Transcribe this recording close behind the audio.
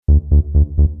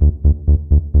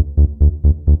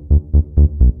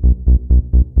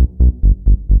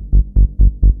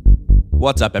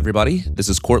What's up, everybody? This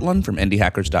is Cortland from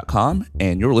IndieHackers.com,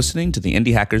 and you're listening to the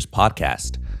Indie Hackers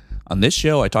Podcast. On this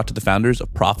show, I talk to the founders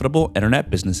of profitable internet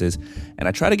businesses, and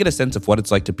I try to get a sense of what it's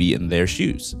like to be in their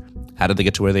shoes. How did they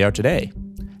get to where they are today?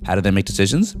 How did they make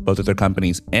decisions, both at their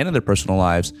companies and in their personal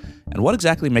lives? And what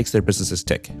exactly makes their businesses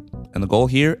tick? And the goal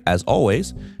here, as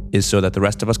always, is so that the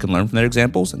rest of us can learn from their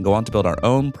examples and go on to build our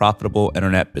own profitable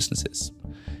internet businesses.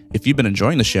 If you've been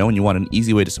enjoying the show and you want an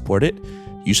easy way to support it,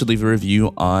 you should leave a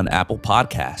review on Apple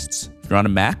Podcasts. If you're on a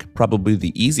Mac, probably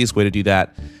the easiest way to do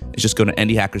that is just go to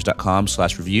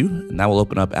indiehackers.com/review, and that will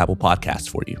open up Apple Podcasts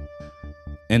for you.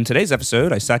 In today's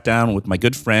episode, I sat down with my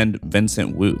good friend,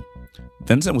 Vincent Wu.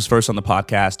 Vincent was first on the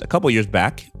podcast a couple years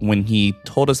back when he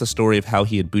told us the story of how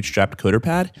he had bootstrapped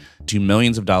CoderPad to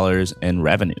millions of dollars in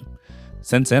revenue.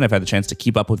 Since then, I've had the chance to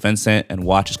keep up with Vincent and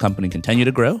watch his company continue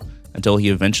to grow until he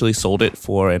eventually sold it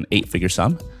for an 8-figure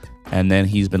sum. And then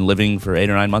he's been living for 8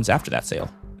 or 9 months after that sale.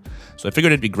 So I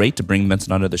figured it'd be great to bring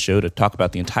Vincent onto the show to talk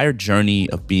about the entire journey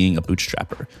of being a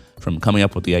bootstrapper, from coming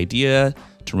up with the idea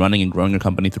to running and growing your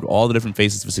company through all the different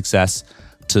phases of success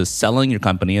to selling your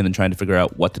company and then trying to figure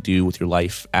out what to do with your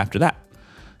life after that.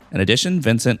 In addition,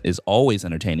 Vincent is always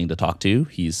entertaining to talk to.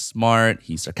 He's smart,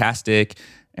 he's sarcastic,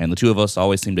 and the two of us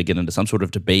always seem to get into some sort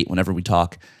of debate whenever we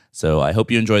talk. So I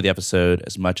hope you enjoy the episode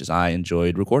as much as I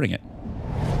enjoyed recording it.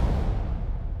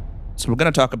 So we're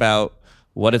going to talk about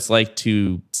what it's like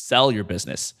to sell your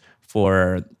business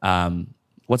for,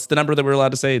 what's the number that we're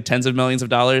allowed to say? Tens of millions of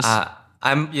dollars?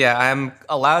 I'm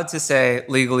allowed to say,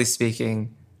 legally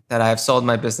speaking, that I've sold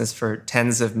my business for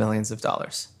tens of millions of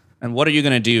dollars. And what are you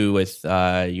going to do with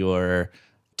your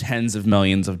tens of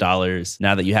millions of dollars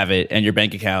now that you have it in your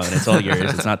bank account and it's all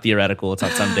yours? It's not theoretical. It's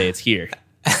not someday. It's here.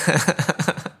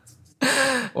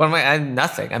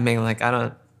 Nothing. I mean, like, I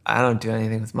don't do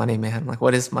anything with money, man. Like,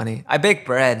 what is money? I bake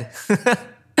bread.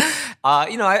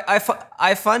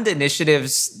 I fund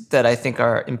initiatives that I think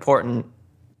are important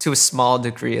to a small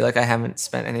degree. Like, I haven't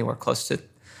spent anywhere close to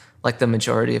like the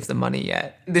majority of the money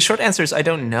yet. The short answer is I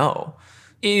don't know.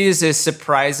 It is a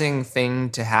surprising thing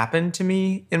to happen to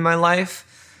me in my life.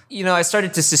 You know, I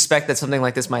started to suspect that something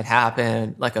like this might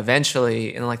happen, like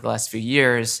eventually in like the last few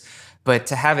years, but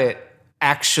to have it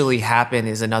actually happen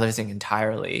is another thing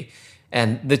entirely.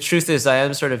 And the truth is, I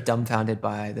am sort of dumbfounded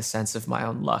by the sense of my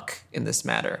own luck in this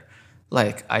matter.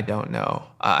 Like, I don't know.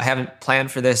 I haven't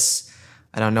planned for this.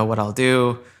 I don't know what I'll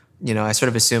do. You know, I sort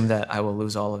of assume that I will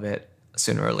lose all of it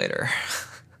sooner or later.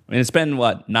 I mean, it's been,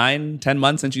 9-10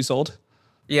 months since you sold?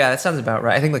 Yeah, that sounds about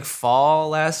right. I think like fall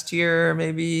last year,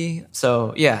 maybe.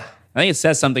 So, yeah. I think it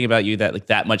says something about you that like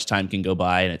that much time can go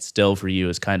by and it still for you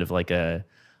is kind of like a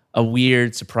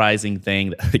weird, surprising thing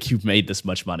that like you've made this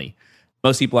much money.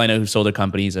 Most people I know who sold their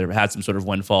companies or had some sort of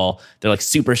windfall, they're like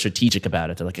super strategic about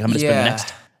it. They're like, I'm going to spend the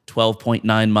next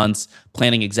 12.9 months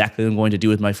planning exactly what I'm going to do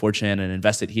with my fortune and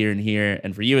invest it here and here.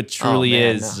 And for you, it truly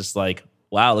just like,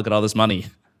 wow, look at all this money.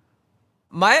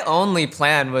 My only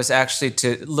plan was actually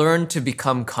to learn to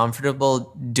become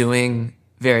comfortable doing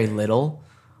very little.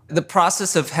 The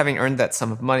process of having earned that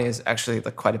sum of money is actually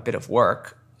like quite a bit of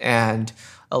work. And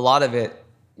a lot of it,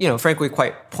 you know, frankly,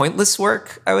 quite pointless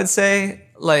work, I would say.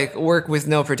 Like work with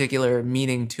no particular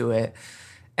meaning to it.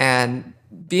 And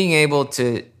being able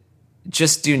to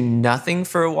just do nothing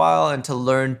for a while and to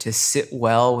learn to sit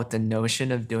well with the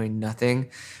notion of doing nothing,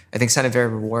 I think sounded very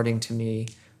rewarding to me.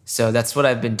 So that's what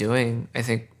I've been doing, I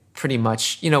think, pretty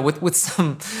much, you know, with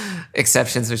some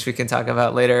exceptions, which we can talk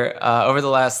about later, over the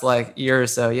last like year or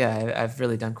so. Yeah, I've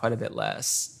really done quite a bit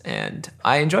less and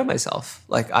I enjoy myself.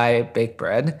 Like I bake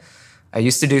bread. I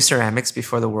used to do ceramics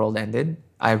before the world ended.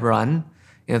 I run.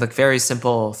 You know, like very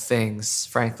simple things,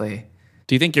 frankly.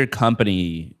 Do you think your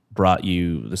company brought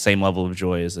you the same level of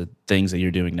joy as the things that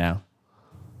you're doing now?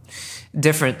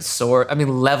 Different sort. I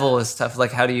mean, level is tough.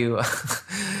 Like, how do you...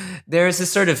 There's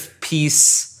this sort of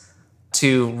peace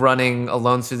to running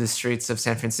alone through the streets of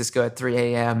San Francisco at 3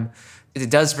 a.m. It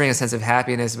does bring a sense of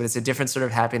happiness, but it's a different sort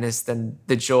of happiness than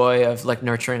the joy of like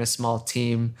nurturing a small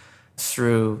team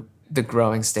through the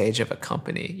growing stage of a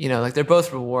company. You know, like they're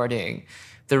both rewarding.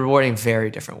 They're rewarding very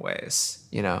different ways,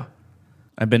 you know?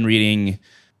 I've been reading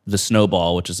The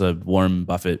Snowball, which is a Warren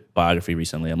Buffett biography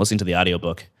recently. I'm listening to the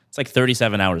audiobook. It's like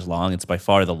 37 hours long. It's by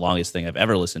far the longest thing I've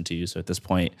ever listened to. So at this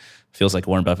point, it feels like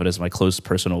Warren Buffett is my close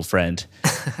personal friend.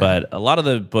 But a lot of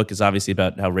the book is obviously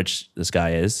about how rich this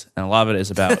guy is. And a lot of it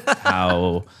is about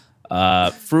how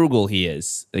frugal he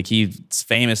is. Like he's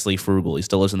famously frugal. He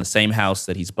still lives in the same house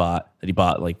that he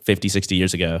bought like 50, 60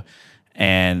 years ago.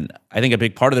 And I think a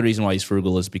big part of the reason why he's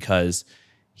frugal is because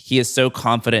he is so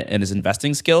confident in his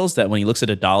investing skills that when he looks at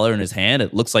a dollar in his hand,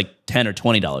 it looks like $10 or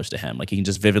 $20 to him. Like he can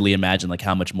just vividly imagine like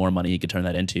how much more money he could turn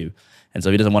that into. And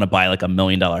so he doesn't want to buy like $1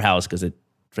 million house because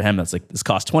for him, that's like, this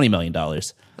costs $20 million.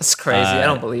 That's crazy. I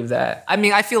don't believe that. I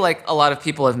mean, I feel like a lot of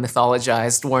people have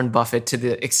mythologized Warren Buffett to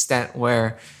the extent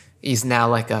where he's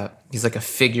now he's like a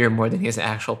figure more than he is an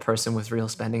actual person with real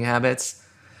spending habits.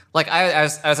 Like I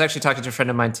was actually talking to a friend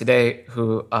of mine today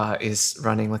who is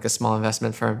running like a small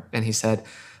investment firm, and he said,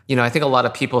 I think a lot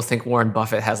of people think Warren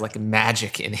Buffett has like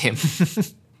magic in him.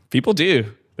 People do.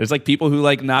 There's like people who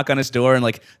like knock on his door and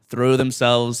like throw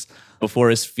themselves before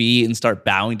his feet and start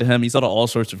bowing to him. He's let all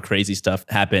sorts of crazy stuff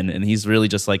happen, and he's really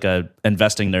just like a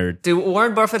investing nerd. Dude,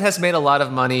 Warren Buffett has made a lot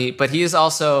of money, but he's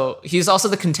also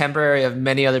the contemporary of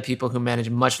many other people who manage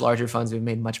much larger funds who've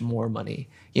made much more money,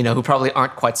 who probably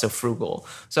aren't quite so frugal.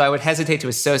 So I would hesitate to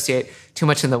associate too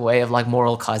much in the way of like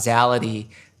moral causality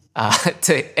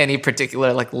to any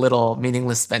particular like little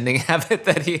meaningless spending habit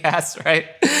that he has, right?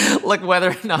 Like whether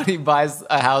or not he buys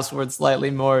a house worth slightly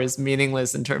more is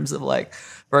meaningless in terms of like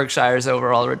Berkshire's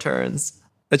overall returns.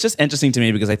 That's just interesting to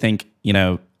me because I think,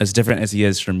 as different as he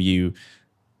is from you,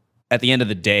 at the end of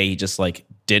the day, he just like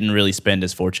didn't really spend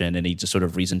his fortune, and he just sort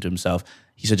of reasoned to himself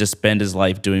he should just spend his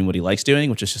life doing what he likes doing,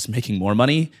 which is just making more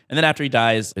money. And then after he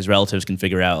dies, his relatives can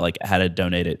figure out like how to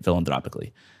donate it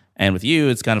philanthropically. And with you,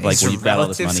 it's kind of like, well, you've got all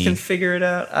this money. Relatives can figure it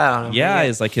out? I don't know. Yeah,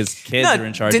 it's like his kids are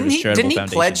in charge of his charitable foundation. Didn't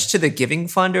he pledge to the Giving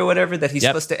Fund or whatever that he's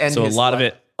supposed to end so his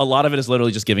life? A lot of it is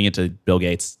literally just giving it to Bill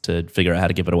Gates to figure out how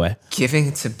to give it away. Giving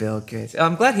it to Bill Gates.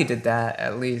 I'm glad he did that,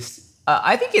 at least.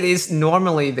 I think it is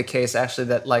normally the case, actually,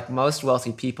 that like most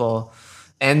wealthy people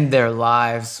end their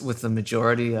lives with the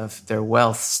majority of their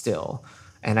wealth still.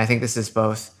 And I think this is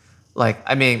both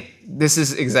this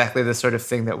is exactly the sort of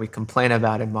thing that we complain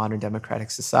about in modern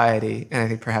democratic society, and I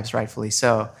think perhaps rightfully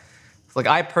so. Like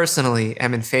I personally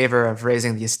am in favor of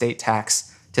raising the estate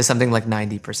tax to something like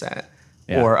 90%.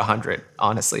 Yeah. Or 100,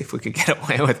 honestly, if we could get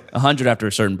away with 100 after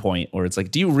a certain point, where it's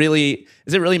like, does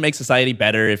it really make society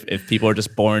better if people are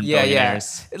just born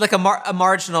billionaires? Yeah. Like a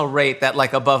marginal rate that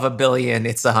like above $1 billion,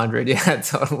 it's 100. Yeah,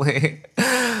 totally.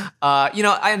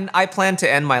 I plan to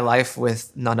end my life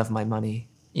with none of my money,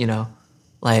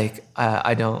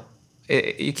 I don't,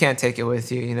 you can't take it with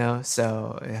you,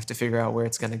 so you have to figure out where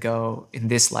it's going to go in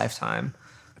this lifetime.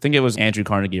 I think it was Andrew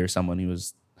Carnegie or someone who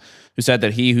said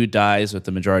that he who dies with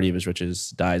the majority of his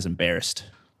riches dies embarrassed.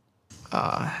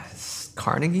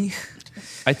 Carnegie?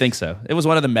 I think so. It was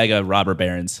one of the mega robber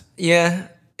barons. Yeah.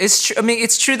 It's true. I mean,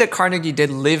 it's true that Carnegie did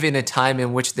live in a time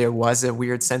in which there was a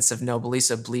weird sense of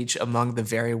noblesse oblige among the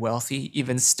very wealthy,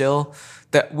 even still,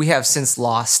 that we have since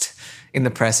lost in the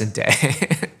present day.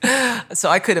 So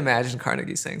I could imagine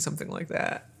Carnegie saying something like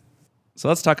that. So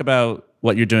let's talk about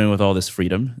what you're doing with all this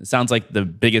freedom. It sounds like the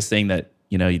biggest thing that,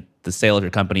 the sale of your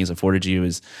company has afforded you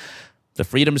is the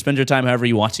freedom to spend your time however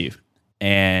you want to.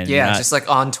 And just like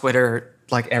on Twitter,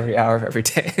 like every hour of every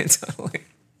day. Totally.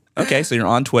 Okay, so you're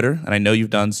on Twitter, and I know you've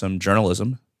done some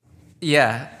journalism.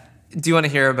 Yeah. Do you want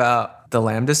to hear about the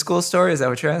Lambda School story? Is that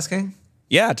what you're asking?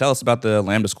 Yeah, tell us about the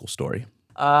Lambda School story.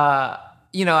 I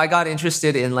got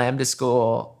interested in Lambda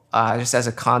School just as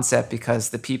a concept because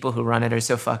the people who run it are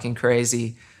so fucking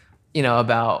crazy.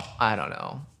 About, I don't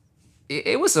know.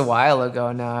 It was a while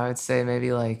ago now. I'd say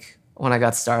maybe like when I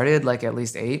got started, like at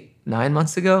least 8-9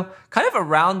 months ago. Kind of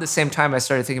around the same time I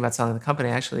started thinking about selling the company,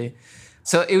 actually.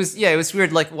 So it was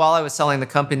weird. Like while I was selling the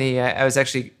company, I was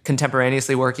actually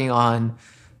contemporaneously working on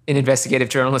an investigative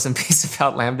journalism piece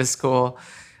about Lambda School,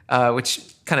 which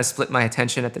kind of split my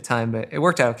attention at the time, but it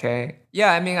worked out okay.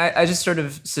 Yeah, I mean, I just sort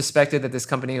of suspected that this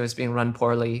company was being run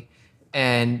poorly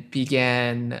and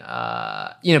began,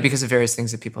 because of various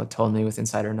things that people had told me with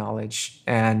insider knowledge,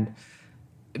 and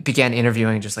began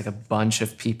interviewing just like a bunch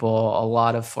of people, a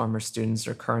lot of former students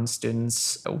or current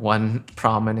students, one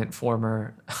prominent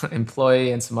former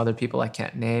employee, and some other people I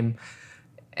can't name,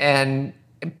 and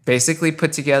basically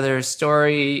put together a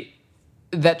story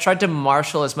that tried to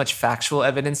marshal as much factual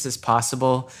evidence as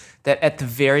possible that at the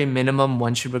very minimum,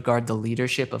 one should regard the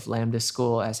leadership of Lambda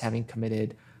School as having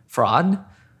committed fraud.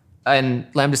 And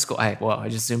Lambda School, I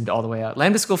just zoomed all the way out.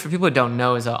 Lambda School, for people who don't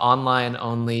know, is an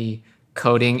online-only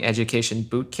coding education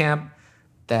boot camp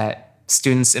that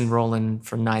students enroll in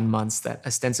for 9 months that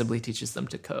ostensibly teaches them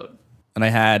to code. And I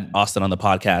had Austin on the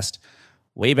podcast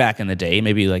way back in the day,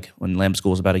 maybe like when Lambda School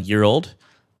was about a year old,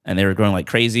 and they were growing like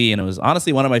crazy, and it was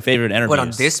honestly one of my favorite interviews. What,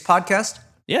 on this podcast?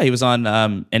 Yeah, he was on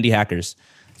Indie Hackers,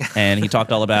 and he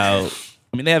talked all about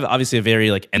I mean, they have obviously a very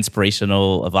like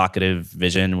inspirational, evocative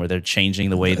vision where they're changing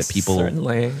the way that people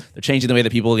Certainly. they're changing the way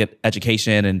that people get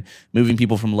education and moving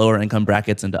people from lower income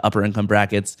brackets into upper income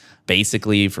brackets,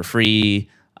 basically for free.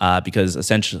 Because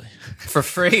essentially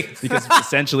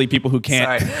people who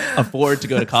can't afford to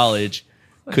go to college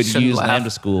could use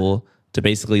Lambda School to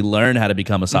basically learn how to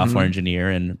become a software engineer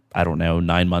in, I don't know,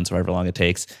 9 months or however long it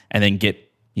takes, and then get,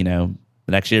 the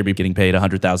next year be getting paid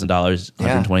 $100,000,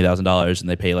 $120,000, and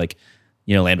they pay like,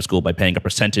 Lambda School by paying a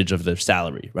percentage of their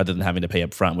salary rather than having to pay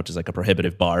up front, which is like a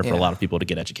prohibitive bar for a lot of people to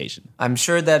get education. I'm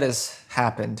sure that has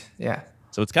happened. Yeah.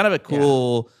 So it's kind of a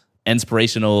cool,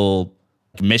 inspirational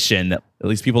mission that at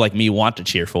least people like me want to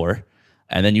cheer for.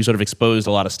 And then you sort of exposed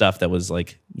a lot of stuff that was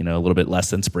like, a little bit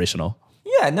less inspirational.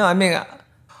 Yeah, no, I mean,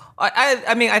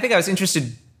 I think I was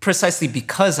interested precisely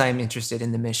because I'm interested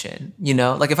in the mission,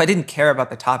 Like if I didn't care about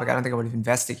the topic, I don't think I would have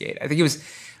investigated. I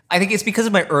think it's because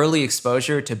of my early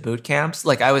exposure to boot camps.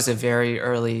 Like I was a very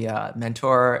early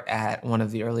mentor at one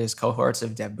of the earliest cohorts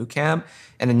of Dev Bootcamp,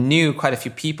 and I knew quite a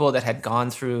few people that had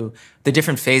gone through the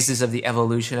different phases of the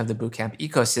evolution of the bootcamp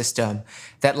ecosystem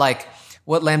that like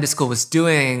what Lambda School was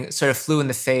doing sort of flew in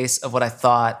the face of what I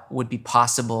thought would be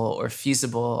possible or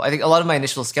feasible. I think a lot of my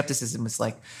initial skepticism was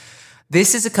like,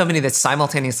 this is a company that's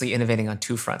simultaneously innovating on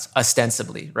two fronts,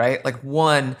 ostensibly, right? Like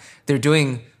one, they're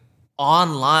doing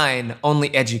online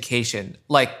only education.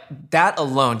 Like that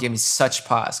alone gave me such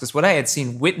pause because what I had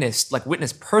seen witnessed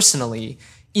personally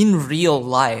in real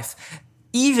life,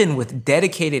 even with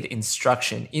dedicated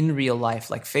instruction in real life,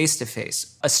 like face to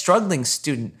face, a struggling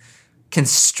student can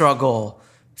struggle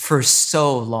for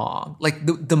so long. Like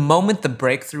the moment the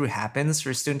breakthrough happens for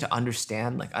a student to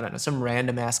understand, like, I don't know, some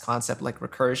random ass concept like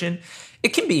recursion, it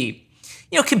can be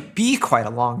quite a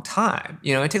long time.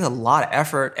 It takes a lot of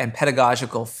effort and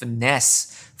pedagogical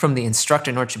finesse from the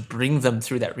instructor in order to bring them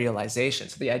through that realization.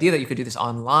 So the idea that you could do this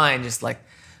online, just like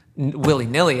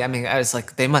willy-nilly, I mean, I was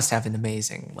like, they must have an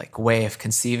amazing like way of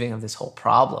conceiving of this whole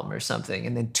problem or something.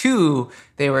 And then two,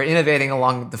 they were innovating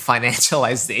along the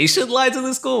financialization lines of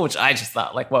the school, which I just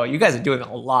thought like, well, you guys are doing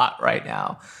a lot right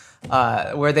now.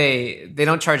 Where they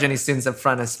don't charge any students up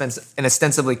front and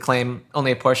ostensibly claim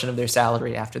only a portion of their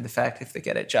salary after the fact if they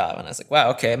get a job. And I was like,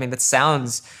 wow, okay. I mean, that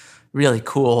sounds really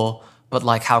cool, but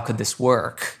like, how could this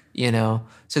work?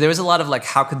 So there was a lot of like,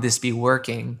 how could this be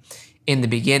working in the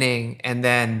beginning? And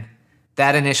then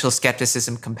that initial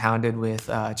skepticism compounded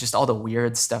with just all the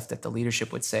weird stuff that the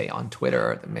leadership would say on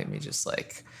Twitter that made me just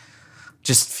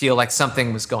feel like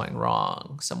something was going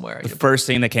wrong somewhere. The first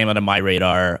thing that came out of my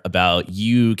radar about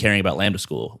you caring about Lambda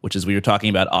School, which is we were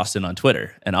talking about Austin on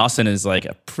Twitter. And Austin is like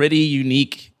a pretty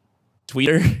unique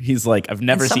tweeter. He's like, I've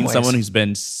never seen someone who's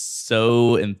been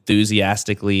so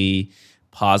enthusiastically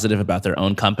positive about their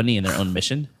own company and their own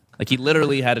mission. Like he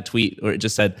literally had a tweet where it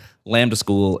just said Lambda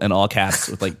School in all caps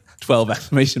with like 12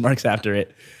 exclamation marks after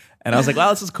it. And I was like,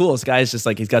 wow, this is cool. This guy's just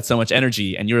like, he's got so much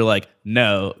energy. And you were like,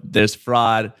 no, there's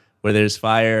fraud. Where there's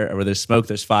fire or where there's smoke,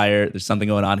 there's fire. There's something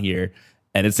going on here.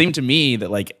 And it seemed to me that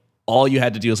like all you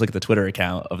had to do was look at the Twitter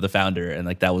account of the founder and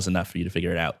like that was enough for you to figure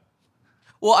it out.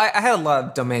 Well, I had a lot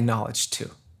of domain knowledge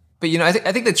too. But I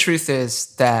think the truth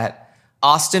is that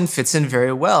Austin fits in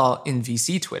very well in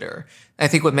VC Twitter. I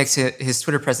think what makes his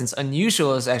Twitter presence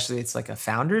unusual is actually it's like a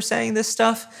founder saying this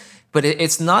stuff. But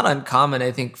it's not uncommon,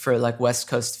 I think, for like West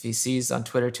Coast VCs on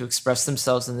Twitter to express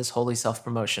themselves in this wholly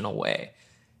self-promotional way.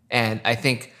 And I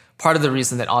think part of the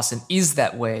reason that Austin is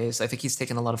that way is I think he's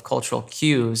taken a lot of cultural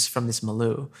cues from this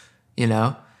milieu,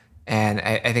 And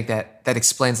I think that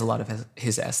explains a lot of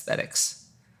his aesthetics.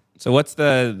 So what's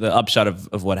the upshot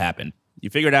of what happened? You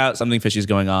figured out something fishy is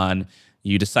going on.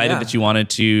 You decided that you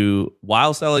wanted to,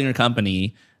 while selling your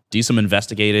company, do some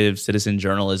investigative citizen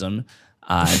journalism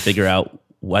and figure out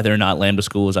whether or not Lambda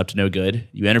School was up to no good.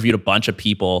 You interviewed a bunch of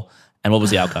people. And what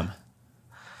was the outcome?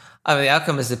 The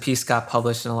outcome is the piece got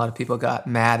published and a lot of people got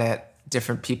mad at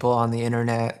different people on the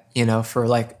internet, for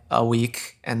like a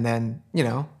week. And then,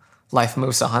 life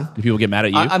moves on. Do people get mad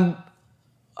at you?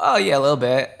 Oh, yeah, a little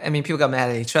bit. I mean, people got mad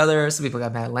at each other. Some people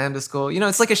got mad at Lambda School.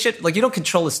 It's like a shit. Like, you don't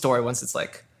control the story once it's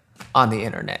like on the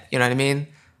internet. You know what I mean?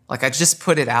 Like, I just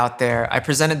put it out there. I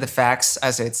presented the facts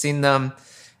as I had seen them.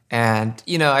 And,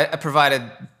 I provided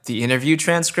the interview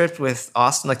transcript with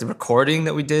Austin, like the recording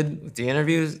that we did with the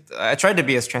interviews. I tried to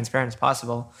be as transparent as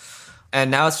possible.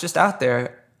 And now it's just out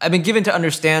there. I've been given to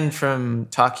understand from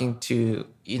talking to,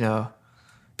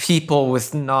 people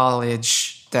with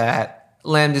knowledge that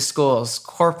Lambda School's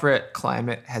corporate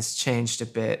climate has changed a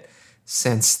bit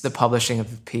since the publishing of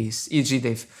the piece. E.g.,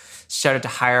 they've started to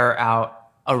hire out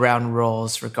around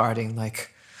roles regarding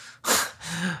like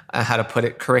how to put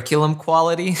it, curriculum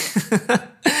quality.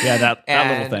 Yeah, that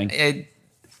little thing.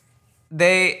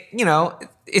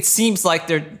 It seems like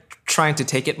they're trying to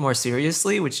take it more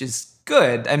seriously, which is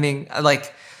good. I mean,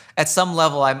 like at some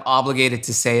level, I'm obligated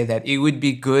to say that it would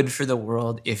be good for the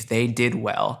world if they did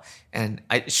well. And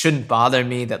it shouldn't bother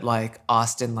me that like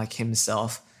Austin, like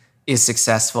himself, is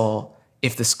successful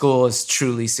if the school is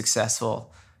truly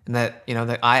successful. And that,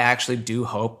 that I actually do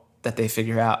hope that they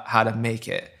figure out how to make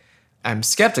it. I'm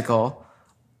skeptical,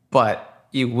 but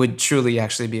it would truly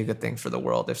actually be a good thing for the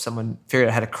world if someone figured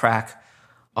out how to crack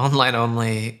online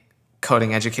only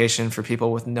coding education for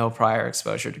people with no prior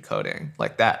exposure to coding.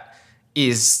 Like that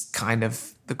is kind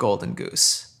of the golden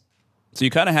goose. So you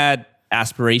kind of had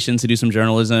aspirations to do some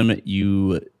journalism.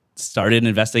 You started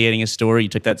investigating a story. You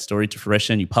took that story to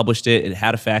fruition. You published it. It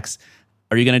had effects.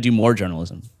 Are you going to do more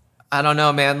journalism? I don't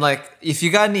know, man. Like, if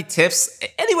you got any tips,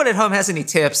 anyone at home has any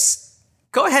tips,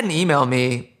 go ahead and email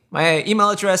me. My email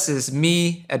address is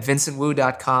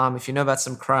me@vincentwu.com. If you know about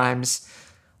some crimes,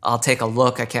 I'll take a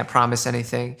look. I can't promise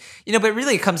anything. But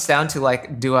really it comes down to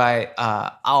like, do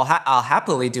I'll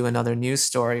happily do another news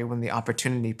story when the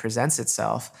opportunity presents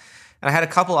itself. And I had a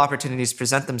couple opportunities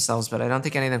present themselves, but I don't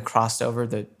think any of them crossed over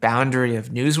the boundary of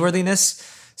newsworthiness.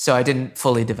 So I didn't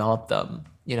fully develop them.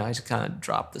 I just kind of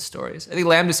dropped the stories. I think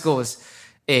Lambda School was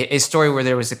a story where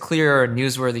there was a clear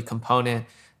newsworthy component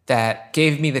that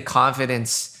gave me the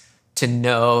confidence to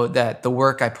know that the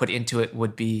work I put into it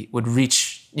would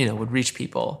reach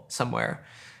people somewhere.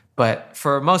 But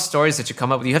for most stories that you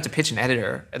come up with, you have to pitch an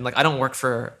editor. And like, I don't work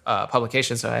for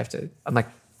publication, so I'm like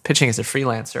pitching as a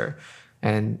freelancer,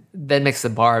 and that makes the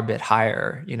bar a bit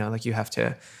higher. Like you have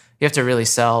to really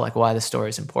sell like why the story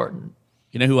is important.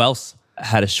 You know who else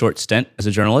had a short stint as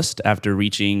a journalist after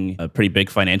reaching a pretty big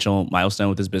financial milestone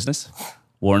with his business?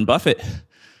 Warren Buffett.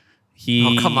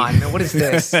 Oh, come on, man. What is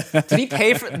this? Did he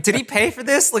pay for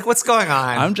this? Like, what's going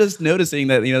on? I'm just noticing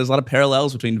that, there's a lot of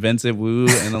parallels between Vincent Wu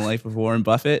and the life of Warren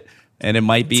Buffett. And it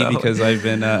might be because I've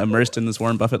been immersed in this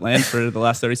Warren Buffett land for the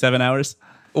last 37 hours.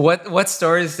 What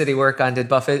stories did he work on? Did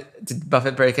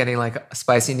Buffett break any like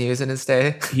spicy news in his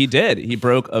day? He did. He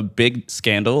broke a big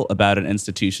scandal about an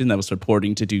institution that was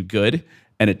purporting to do good,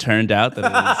 and it turned out that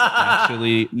it was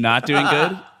actually not doing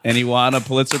good, and he won a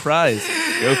Pulitzer Prize.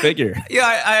 Go figure.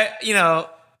 Yeah,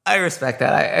 I respect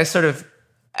that.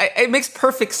 It makes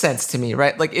perfect sense to me,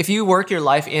 right? Like if you work your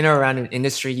life in or around an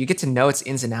industry, you get to know its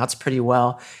ins and outs pretty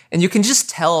well. And you can just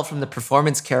tell from the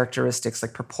performance characteristics,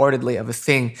 like purportedly of a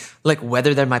thing, like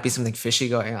whether there might be something fishy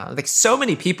going on. Like so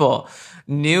many people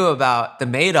knew about the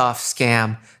Madoff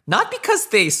scam, not because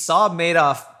they saw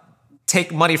Madoff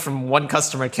take money from one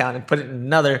customer account and put it in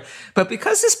another, but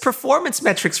because his performance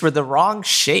metrics were the wrong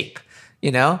shape.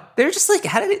 They're just like,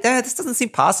 this doesn't seem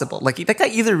possible. Like that guy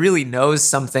either really knows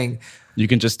something. You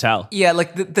can just tell. Yeah,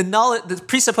 like the knowledge,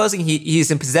 presupposing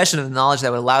he's in possession of the knowledge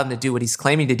that would allow him to do what he's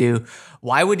claiming to do,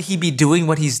 why would he be doing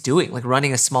what he's doing, like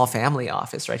running a small family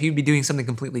office, right? He would be doing something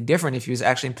completely different if he was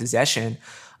actually in possession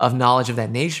of knowledge of that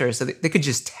nature. So they could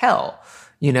just tell,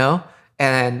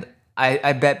 And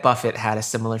I bet Buffett had a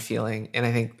similar feeling. And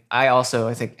I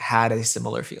think had a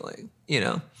similar feeling,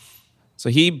 So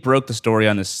he broke the story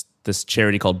on this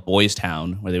charity called Boys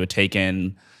Town, where they would take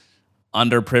in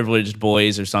underprivileged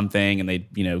boys or something, and they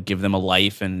give them a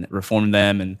life and reform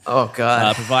them and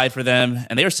provide for them.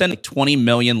 And they were sending 20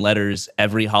 million letters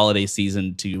every holiday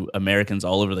season to Americans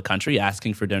all over the country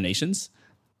asking for donations.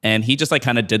 And he just like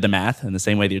kind of did the math in the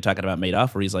same way that you're talking about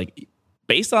Madoff, where he's like,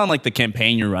 based on like the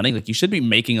campaign you're running, like you should be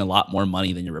making a lot more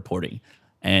money than you're reporting.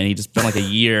 And he just spent like a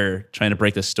year trying to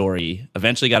break this story.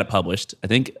 Eventually got it published. I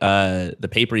think the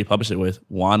paper he published it with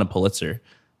won a Pulitzer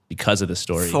because of this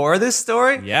story. For this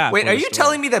story? Yeah. Wait, are you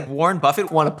telling me that Warren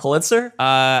Buffett won a Pulitzer?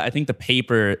 I think the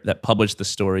paper that published the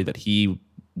story that he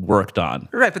worked on.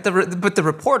 Right, but the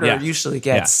reporter usually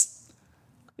gets...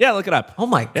 Yeah, look it up. Oh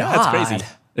my God. Yeah, that's crazy.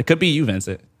 It could be you,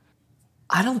 Vincent.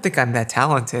 I don't think I'm that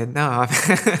talented. No.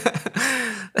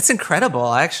 That's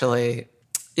incredible, actually.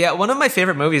 Yeah, one of my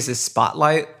favorite movies is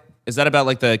Spotlight. Is that about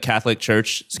like the Catholic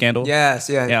Church scandal? Yes,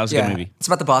 yeah. Yeah, it was a good movie. It's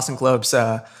about the Boston Globe's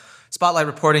Spotlight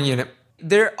reporting unit.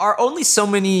 There are only so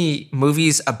many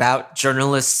movies about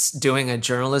journalists doing a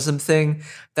journalism thing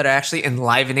that are actually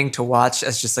enlivening to watch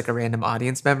as just like a random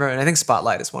audience member. And I think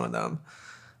Spotlight is one of them.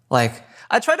 Like,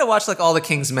 I tried to watch like All the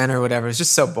King's Men or whatever. It's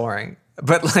just so boring.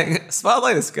 But like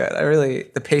Spotlight is good.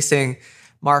 The pacing,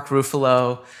 Mark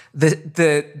Ruffalo,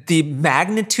 the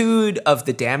magnitude of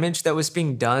the damage that was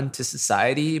being done to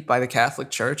society by the Catholic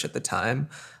Church at the time,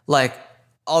 like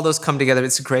all those come together.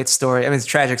 It's a great story. I mean, it's a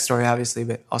tragic story, obviously,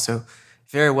 but also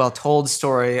very well told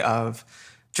story of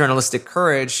journalistic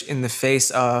courage in the face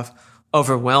of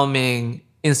overwhelming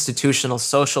institutional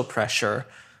social pressure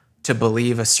to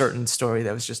believe a certain story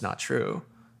that was just not true,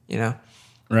 you know?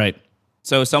 Right.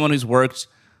 So someone who's worked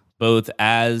both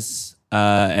as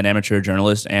an amateur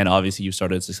journalist and obviously you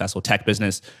started a successful tech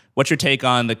business, what's your take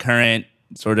on the current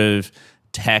sort of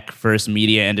tech versus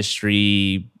media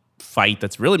industry fight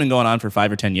that's really been going on for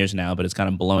 5 or 10 years now, but it's kind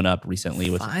of blown up recently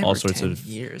with all sorts of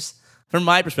years? From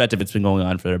my perspective, it's been going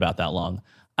on for about that long.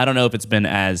 I don't know if it's been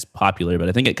as popular, but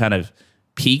I think it kind of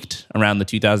peaked around the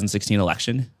 2016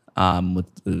 election with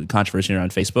the controversy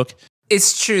around Facebook.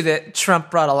 It's true that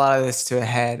Trump brought a lot of this to a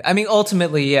head. I mean,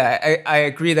 ultimately, yeah, I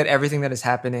agree that everything that is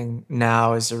happening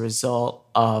now is a result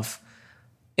of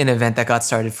an event that got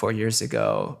started 4 years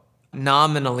ago,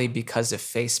 nominally because of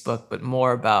Facebook, but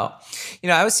more about,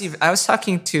 I was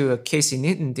talking to Casey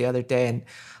Newton the other day, and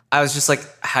I was just like,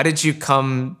 how did you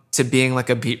come to being like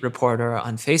a beat reporter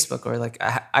on Facebook? Or like,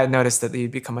 I noticed that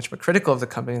you'd become much more critical of the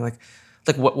company. Like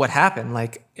what happened?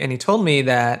 Like, and he told me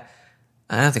that,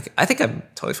 I think I'm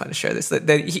totally fine to share this,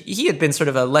 that he had been sort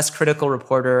of a less critical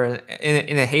reporter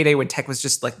in a heyday when tech was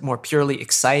just like more purely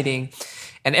exciting,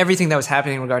 and everything that was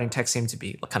happening regarding tech seemed to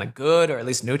be kind of good or at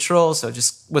least neutral. So it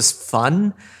just was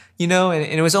fun, and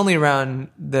it was only around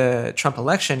the Trump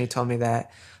election he told me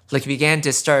that like he began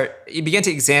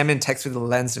to examine tech through the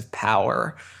lens of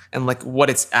power and like what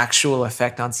its actual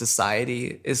effect on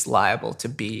society is liable to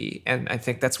be. And I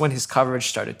think that's when his coverage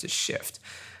started to shift.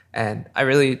 And I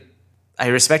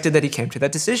respected that he came to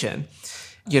that decision.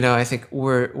 I think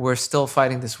we're still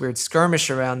fighting this weird skirmish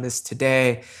around this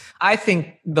today. I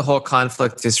think the whole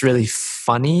conflict is really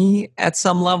funny at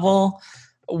some level.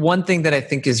 One thing that I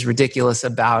think is ridiculous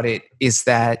about it is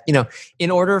that,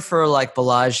 in order for like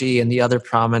Balaji and the other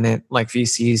prominent like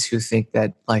VCs who think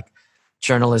that like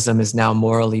journalism is now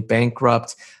morally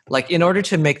bankrupt, like in order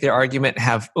to make their argument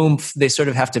have oomph, they sort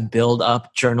of have to build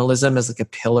up journalism as like a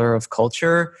pillar of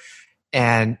culture.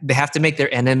 And they have to make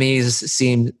their enemies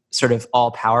seem sort of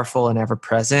all powerful and ever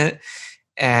present.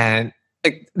 And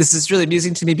like, this is really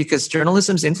amusing to me because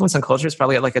journalism's influence on culture is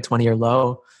probably at like a 20-year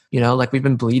low. Like we've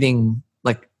been bleeding,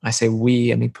 like I say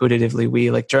we, I mean putatively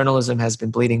we, like journalism has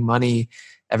been bleeding money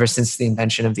ever since the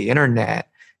invention of the internet,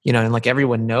 and like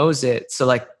everyone knows it. So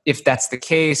like if that's the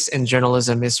case and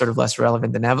journalism is sort of less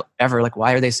relevant than ever, like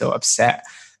why are they so upset?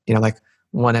 Like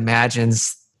one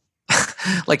imagines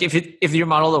like if your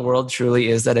model of the world truly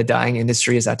is that a dying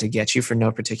industry is out to get you for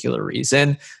no particular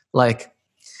reason, like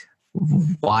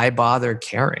why bother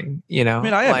caring? I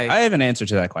mean, I have an answer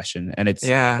to that question, and it's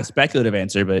a speculative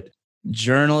answer, but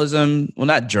journalism, well,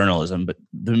 not journalism, but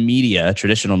the media,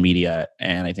 traditional media,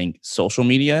 and I think social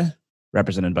media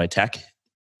represented by tech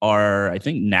are, I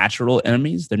think, natural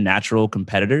enemies. They're natural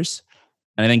competitors.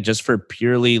 And I think just for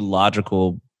purely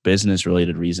logical business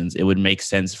related reasons, it would make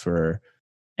sense for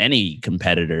any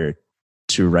competitor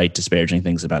to write disparaging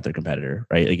things about their competitor,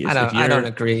 right? Like I don't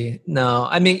agree. No,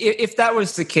 I mean, if that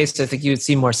was the case, I think you would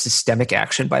see more systemic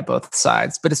action by both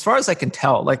sides. But as far as I can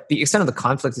tell, like the extent of the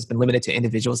conflict has been limited to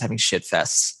individuals having shit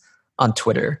fests on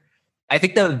Twitter. I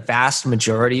think the vast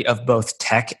majority of both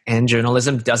tech and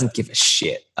journalism doesn't give a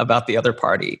shit about the other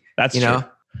party. That's true.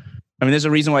 I mean, there's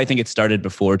a reason why I think it started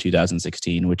before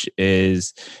 2016, which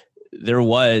is there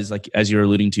was, like, as you were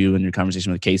alluding to in your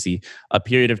conversation with Casey, a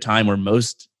period of time where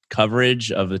most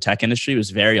coverage of the tech industry was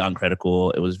very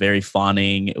uncritical. It was very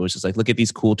fawning. It was just like, look at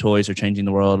these cool toys are changing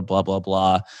the world, blah, blah,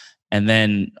 blah. And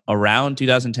then around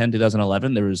 2010,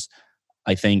 2011, there was,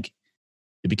 I think,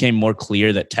 it became more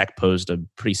clear that tech posed a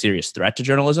pretty serious threat to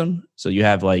journalism. So you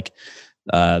have like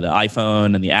the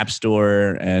iPhone and the App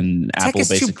Store and tech Apple.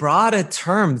 Tech is too broad a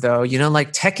term, though.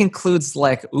 Like tech includes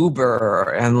like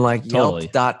Uber and like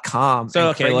Yelp.com. So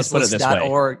okay, let's put it this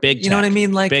way: big tech, you know what I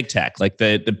mean? Like big tech, like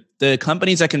the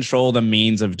companies that control the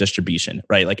means of distribution,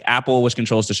 right? Like Apple, which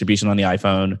controls distribution on the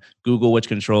iPhone; Google, which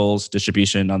controls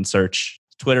distribution on search;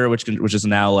 Twitter, which is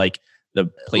now like the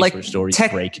place like where stories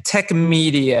break. Tech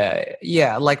media,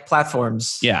 like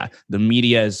platforms. Yeah, the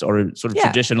media has sort of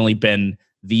traditionally been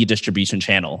the distribution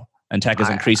channel, and tech has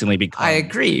increasingly become. I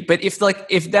agree, but if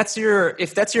that's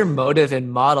your motive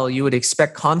and model, you would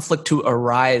expect conflict to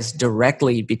arise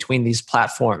directly between these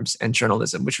platforms and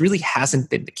journalism, which really hasn't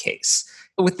been the case,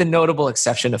 with the notable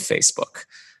exception of Facebook.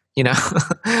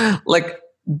 Like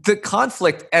the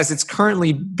conflict as it's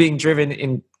currently being driven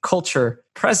in culture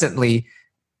presently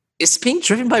is being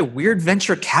driven by weird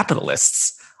venture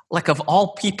capitalists, like of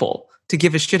all people, to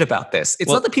give a shit about this.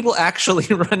 It's not the people actually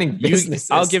running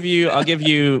businesses. I'll give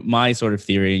you my sort of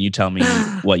theory, and you tell me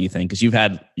what you think, because you've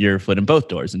had your foot in both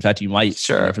doors. In fact, you might,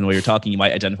 from the way you're talking, you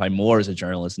might identify more as a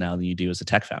journalist now than you do as a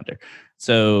tech founder.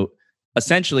 So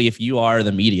essentially, if you are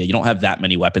the media, you don't have that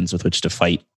many weapons with which to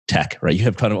fight tech, right? You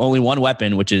have kind of only one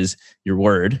weapon, which is your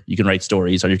word. You can write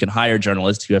stories, or you can hire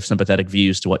journalists who have sympathetic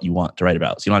views to what you want to write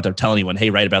about. So you don't have to tell anyone, hey,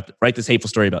 write this hateful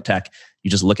story about tech.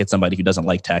 You just look at somebody who doesn't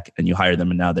like tech and you hire them,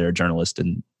 and now they're a journalist,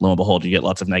 and lo and behold, you get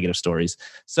lots of negative stories.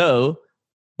 So,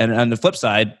 and on the flip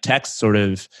side, tech's sort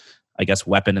of, I guess,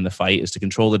 weapon in the fight is to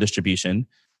control the distribution.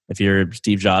 If you're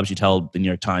Steve Jobs, you tell the New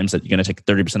York Times that you're going to take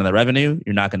 30% of the revenue.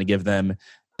 You're not going to give them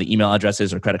the email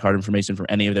addresses or credit card information from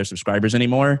any of their subscribers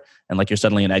anymore. And like, you're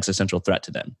suddenly an existential threat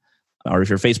to them. Or if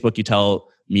you're Facebook, you tell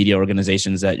media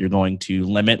organizations that you're going to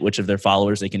limit which of their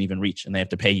followers they can even reach, and they have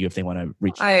to pay you if they want to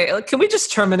reach. Can we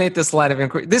just terminate this line of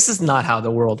inquiry? This is not how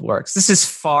the world works. This is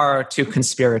far too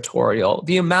conspiratorial.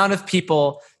 The amount of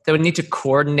people that would need to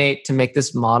coordinate to make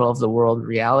this model of the world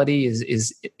reality is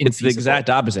infeasible. It's the exact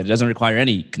opposite. It doesn't require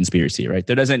any conspiracy, right?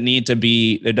 There doesn't need to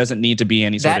be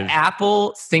any sort of... That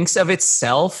Apple thinks of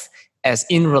itself as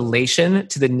in relation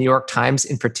to the New York Times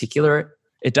in particular.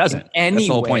 It doesn't. That's the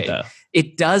whole point, though.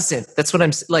 It doesn't. That's what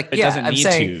I'm like. I'm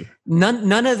saying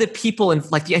none of the people, and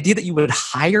like the idea that you would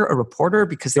hire a reporter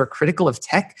because they're critical of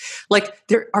tech. Like,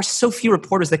 there are so few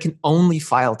reporters that can only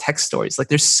file tech stories. Like,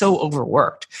 they're so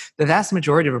overworked. The vast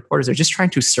majority of reporters are just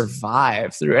trying to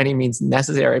survive through any means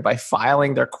necessary by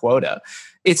filing their quota.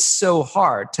 It's so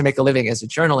hard to make a living as a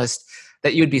journalist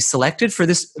that you would be selected for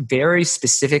this very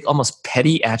specific, almost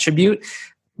petty attribute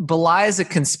belies a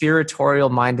conspiratorial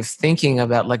mind of thinking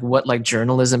about like what like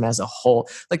journalism as a whole.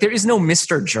 Like, there is no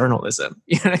Mr. Journalism.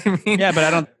 You know what I mean? Yeah,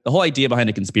 but the whole idea behind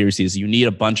a conspiracy is you need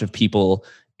a bunch of people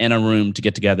in a room to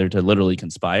get together to literally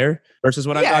conspire, versus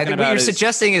what I'm talking about. What you're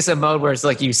suggesting is a mode where it's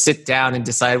like you sit down and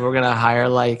decide we're going to hire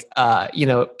like,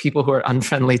 people who are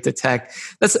unfriendly to tech.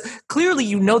 That's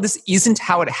clearly, this isn't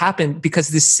how it happened, because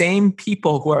the same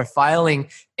people who are filing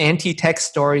anti-tech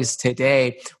stories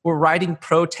today were writing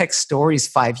pro-tech stories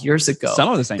 5 years ago. Some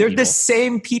of the same They're people. the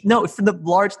same people. No, for the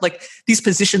large, like, these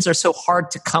positions are so hard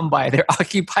to come by. They're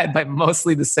occupied by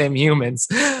mostly the same humans.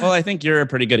 Well, I think you're a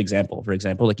pretty good example. For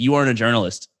example, like, you weren't a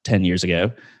journalist 10 years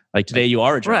ago. Like, today you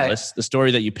are a journalist. Right. The story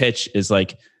that you pitch is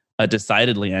like a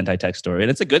decidedly anti-tech story.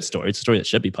 And it's a good story. It's a story that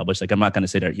should be published. Like, I'm not going to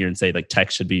sit out here and say like tech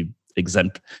should be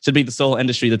exempt, should be the sole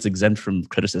industry that's exempt from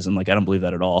criticism. Like, I don't believe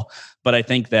that at all. But I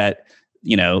think that,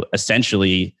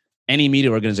 essentially any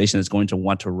media organization is going to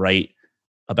want to write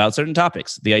about certain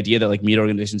topics. The idea that like media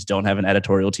organizations don't have an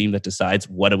editorial team that decides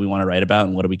what do we want to write about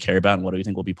and what do we care about and what do we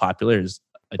think will be popular is...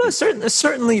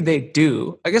 Certainly they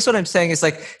do. I guess what I'm saying is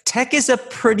like tech is a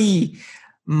pretty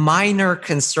minor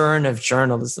concern of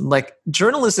journalism. Like,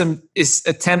 journalism is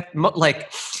I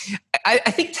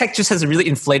think tech just has a really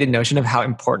inflated notion of how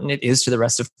important it is to the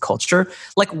rest of culture.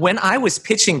 Like, when I was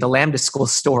pitching the Lambda School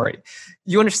story,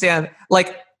 you understand,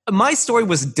 like, my story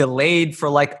was delayed for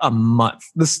like a month.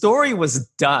 The story was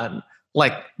done,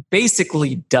 like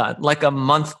basically done, like a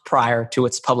month prior to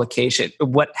its publication.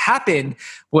 What happened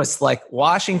was like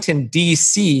Washington,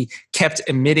 D.C. kept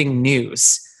emitting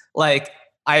news. Like,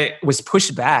 I was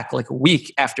pushed back like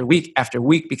week after week after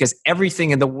week because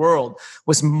everything in the world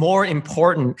was more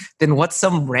important than what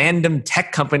some random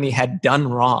tech company had done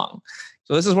wrong.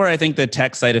 So this is where I think the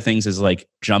tech side of things is like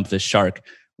jump the shark,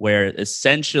 where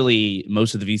essentially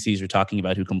most of the VCs are talking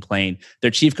about who complain.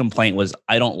 Their chief complaint was,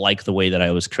 I don't like the way that I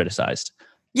was criticized.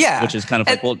 Yeah. Which is kind of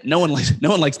like, well, no one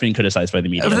likes being criticized by the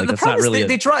media. Like, the problem is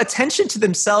they draw attention to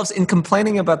themselves in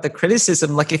complaining about the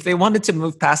criticism. Like, if they wanted to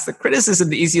move past the criticism,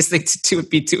 the easiest thing to do would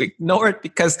be to ignore it,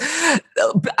 because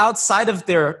outside of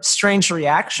their strange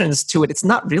reactions to it, it's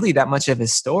not really that much of a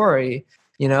story,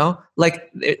 Like,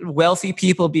 wealthy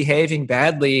people behaving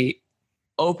badly,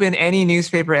 open any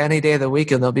newspaper any day of the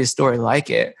week and there'll be a story like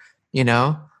it,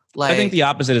 Like, I think the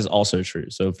opposite is also true.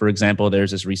 So, for example,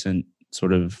 there's this recent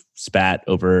sort of spat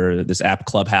over this app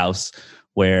Clubhouse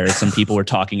where some people were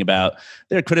talking about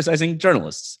they're criticizing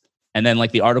journalists. And then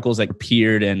like the articles that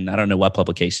appeared in, I don't know what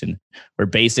publication, were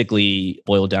basically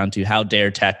boiled down to how dare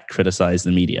tech criticize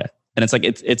the media. And it's like,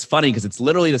 it's funny because it's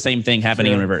literally the same thing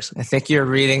happening in reverse. I think you're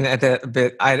reading that a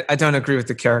bit. I don't agree with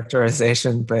the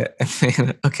characterization, but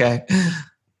okay.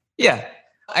 Yeah.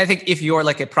 I think if you're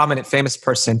like a prominent famous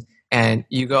person and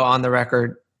you go on the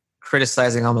record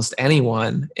criticizing almost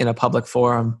anyone in a public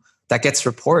forum, that gets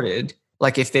reported.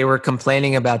 Like, if they were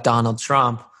complaining about Donald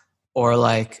Trump, or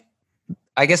like,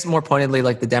 I guess more pointedly,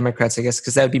 like the Democrats, I guess,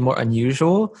 because that would be more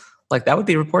unusual. Like, that would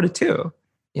be reported too,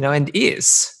 and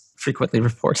is frequently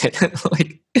reported.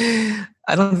 Like,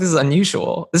 I don't think this is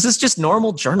unusual. This is just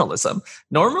normal journalism.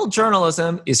 Normal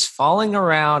journalism is following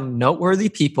around noteworthy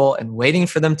people and waiting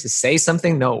for them to say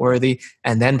something noteworthy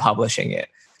and then publishing it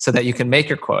so that you can make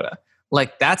your quota.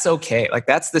 Like, that's okay. Like,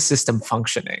 that's the system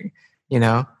functioning. you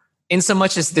know, in so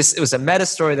much as it was a meta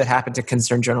story that happened to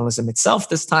concern journalism itself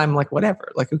this time, like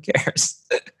whatever, like who cares?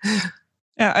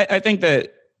 Yeah, I think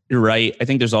that you're right. I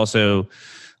think there's also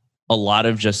a lot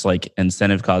of just like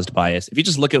incentive caused bias. If you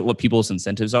just look at what people's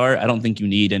incentives are, I don't think you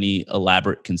need any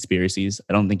elaborate conspiracies.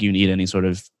 I don't think you need any sort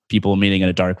of people meeting in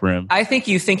a dark room. I think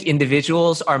you think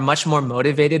individuals are much more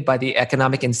motivated by the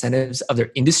economic incentives of their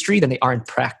industry than they are in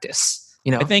practice.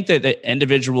 You know, I think that the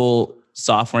individual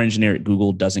software engineer at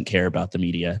Google doesn't care about the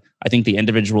media. I think the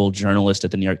individual journalist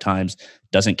at the New York Times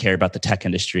doesn't care about the tech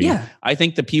industry. Yeah. I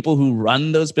think the people who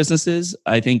run those businesses,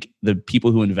 I think the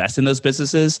people who invest in those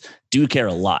businesses do care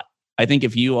a lot. I think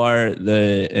if you are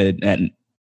the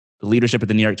leadership at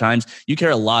the New York Times, you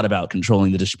care a lot about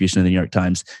controlling the distribution of the New York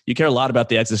Times. You care a lot about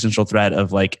the existential threat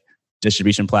of like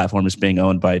distribution platforms being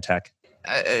owned by tech.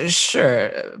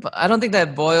 Sure, but I don't think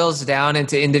that boils down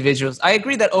into individuals. I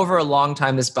agree that over a long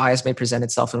time, this bias may present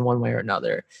itself in one way or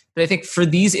another. But I think for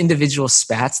these individual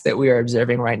spats that we are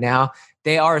observing right now,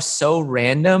 they are so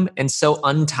random and so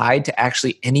untied to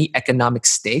actually any economic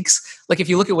stakes. Like if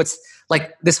you look at what's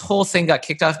like this whole thing got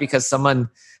kicked off because of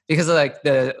like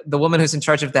the woman who's in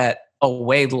charge of that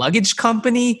Away luggage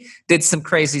company did some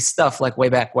crazy stuff like way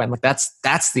back when. Like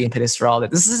that's the impetus for all that.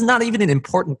 This is not even an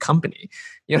important company.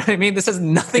 You know what I mean? This has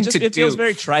nothing to do. It feels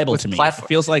very tribal to me. It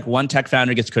feels like one tech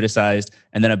founder gets criticized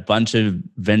and then a bunch of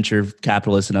venture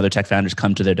capitalists and other tech founders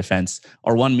come to their defense,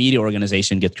 or one media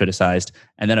organization gets criticized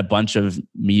and then a bunch of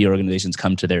media organizations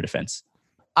come to their defense.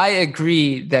 I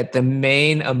agree that the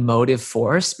main emotive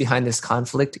force behind this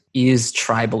conflict is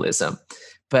tribalism,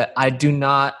 but I do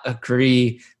not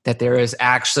agree that there is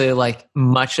actually like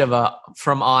much of a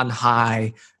from on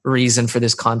high reason for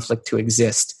this conflict to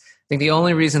exist. I think the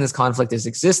only reason this conflict is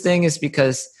existing is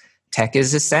because tech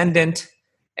is ascendant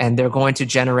and they're going to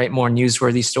generate more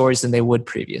newsworthy stories than they would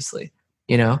previously.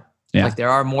 You know, like there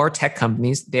are more tech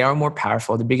companies, they are more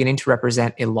powerful. They're beginning to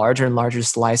represent a larger and larger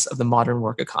slice of the modern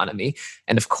work economy.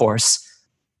 And of course,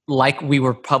 like we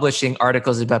were publishing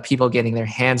articles about people getting their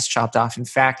hands chopped off in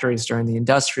factories during the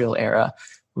industrial era,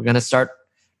 we're going to start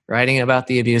writing about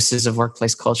the abuses of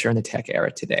workplace culture in the tech era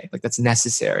today. Like that's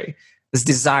necessary. It's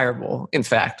desirable, in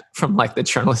fact, from like the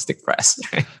journalistic press.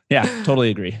 Right? Yeah, totally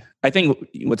agree. I think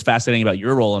what's fascinating about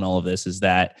your role in all of this is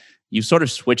that you've sort of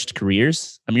switched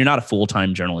careers. I mean, you're not a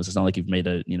full-time journalist. It's not like you've made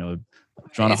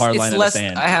drawn a hard line in the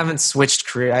sand. I haven't switched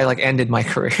career. I like ended my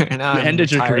career. Now you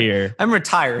ended your career. I'm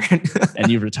retired. And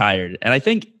you've retired. And I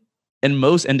think in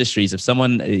most industries, if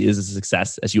someone is a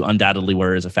success, as you undoubtedly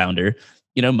were as a founder,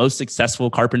 you know, most successful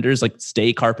carpenters like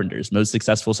stay carpenters. Most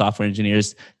successful software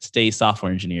engineers stay software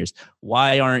engineers.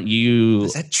 Why aren't you,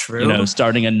 is that true? You know,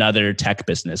 starting another tech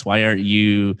business? Why aren't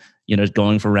you, you know,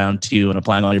 going for round 2 and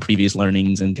applying all your previous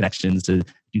learnings and connections to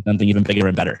do something even bigger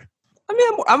and better? I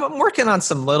mean, I'm working on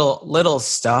some little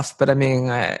stuff, but I mean,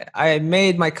 I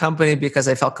made my company because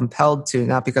I felt compelled to,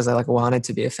 not because I like wanted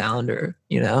to be a founder.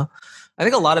 You know, I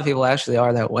think a lot of people actually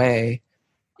are that way.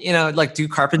 You know, like, do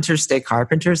carpenters stay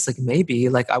carpenters? Like, maybe.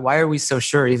 Like, why are we so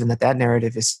sure even that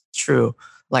narrative is true?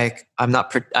 Like, I don't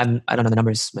know the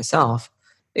numbers myself.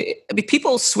 I mean,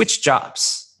 people switch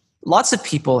jobs. Lots of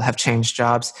people have changed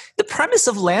jobs. The premise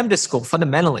of Lambda School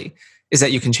fundamentally is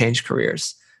that you can change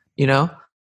careers. You know,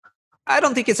 I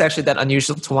don't think it's actually that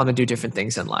unusual to want to do different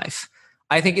things in life.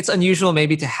 I think it's unusual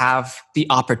maybe to have the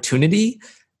opportunity,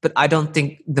 but I don't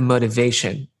think the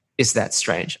motivation is that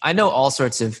strange. I know all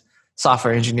sorts of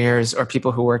software engineers or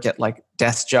people who work at like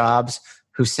desk jobs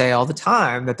who say all the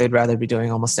time that they'd rather be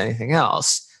doing almost anything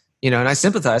else, you know, and I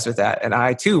sympathize with that. And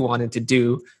I too wanted to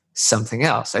do something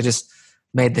else. I just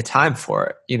made the time for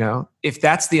it. You know, if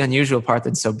that's the unusual part,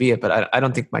 then so be it. But I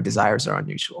don't think my desires are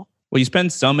unusual. Well, you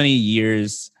spend so many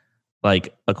years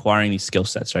like acquiring these skill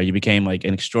sets, right? You became like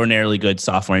an extraordinarily good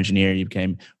software engineer. You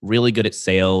became really good at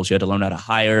sales. You had to learn how to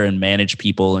hire and manage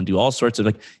people and do all sorts of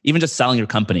like, even just selling your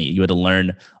company, you had to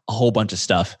learn a whole bunch of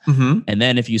stuff. Mm-hmm. And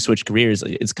then if you switch careers,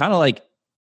 it's kind of like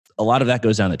a lot of that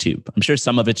goes down the tube. I'm sure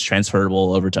some of it's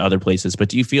transferable over to other places, but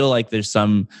do you feel like there's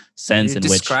some sense in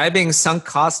which describing sunk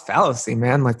cost fallacy,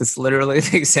 man? Like that's literally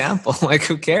the example. Like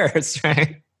who cares,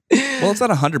 right? Well, it's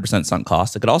not 100% sunk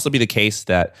cost. It could also be the case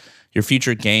that your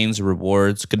future gains or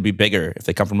rewards could be bigger if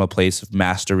they come from a place of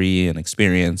mastery and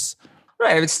experience.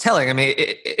 Right. It's telling. I mean,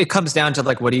 it comes down to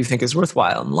like, what do you think is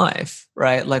worthwhile in life,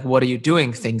 right? Like, what are you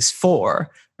doing things for?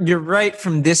 You're right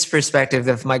from this perspective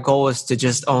that if my goal is to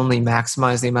just only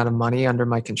maximize the amount of money under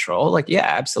my control, like, yeah,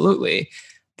 absolutely.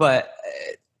 But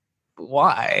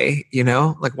why, you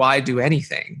know, like why do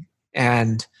anything?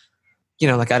 And you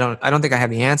know, like I don't think I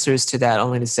have the answers to that,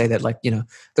 only to say that like, you know,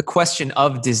 the question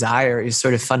of desire is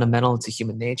sort of fundamental to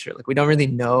human nature. Like we don't really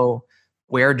know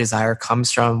where desire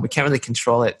comes from. We can't really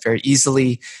control it very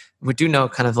easily. We do know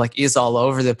kind of like is all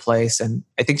over the place. And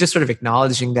I think just sort of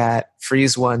acknowledging that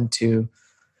frees one to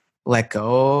let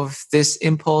go of this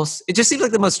impulse. It just seems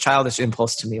like the most childish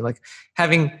impulse to me. Like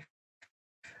having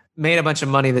made a bunch of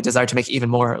money, the desire to make even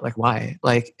more, like why?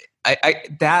 Like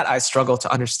I struggle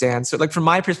to understand. So like from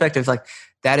my perspective, like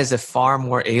that is a far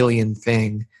more alien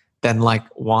thing than like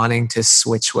wanting to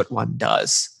switch what one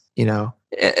does, you know?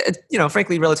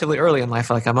 Frankly, relatively early in life,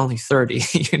 like I'm only 30,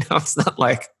 it's not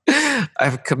like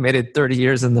I've committed 30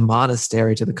 years in the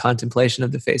monastery to the contemplation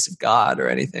of the face of God or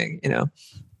anything,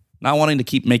 Not wanting to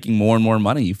keep making more and more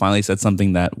money. You finally said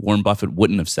something that Warren Buffett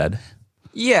wouldn't have said.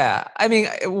 Yeah. I mean,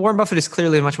 Warren Buffett is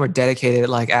clearly a much more dedicated,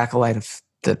 like acolyte of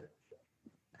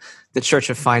the Church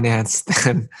of Finance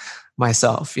than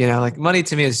myself. Like money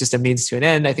to me is just a means to an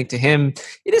end. I think to him,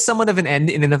 it is somewhat of an end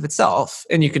in and of itself.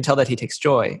 And you can tell that he takes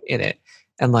joy in it.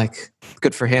 And like,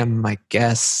 good for him, I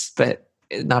guess, but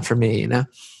not for me,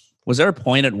 Was there a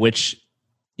point at which,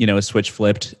 a switch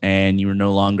flipped and you were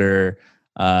no longer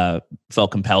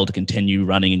felt compelled to continue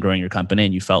running and growing your company,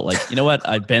 and you felt like, you know what,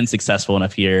 I've been successful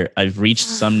enough here. I've reached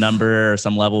some number or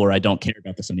some level where I don't care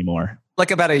about this anymore?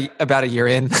 Like about a year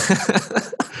in.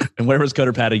 And where was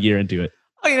CoderPad a year into it?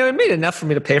 Oh, it made enough for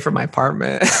me to pay for my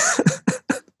apartment.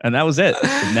 And that was it.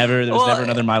 There was never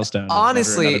another milestone.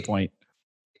 Honestly, another point.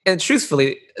 And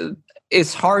truthfully,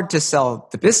 it's hard to sell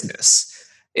the business.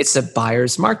 It's a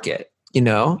buyer's market.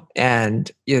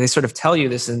 And they sort of tell you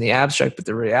this in the abstract, but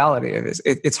the reality of it is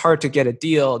it's hard to get a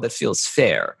deal that feels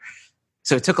fair.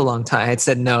 So it took a long time. I had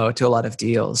said no to a lot of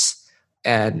deals.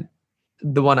 And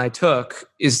the one I took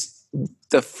is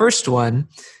the first one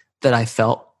that I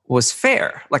felt was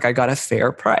fair. Like I got a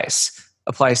fair price,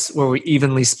 a price where we're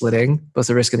evenly splitting both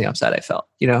the risk and the upside. I felt,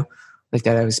 like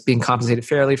that I was being compensated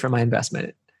fairly for my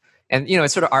investment. And,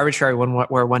 it's sort of arbitrary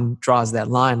where one draws that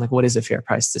line, like what is a fair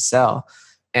price to sell?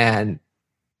 And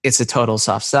it's a total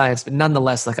soft science, but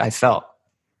nonetheless, like I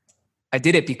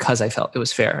did it because I felt it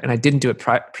was fair. And I didn't do it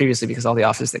previously because all the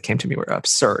offers that came to me were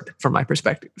absurd from my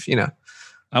perspective,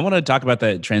 I want to talk about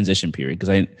that transition period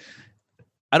because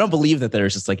I don't believe that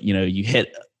there's just like, you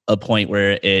hit a point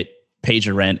where it paid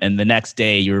your rent and the next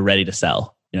day you were ready to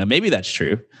sell. Maybe that's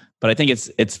true, but I think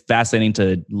it's fascinating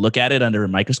to look at it under a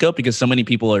microscope because so many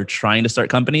people are trying to start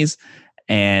companies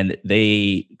and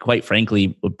they, quite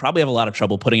frankly, would probably have a lot of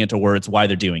trouble putting into words why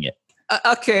they're doing it.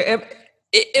 Okay.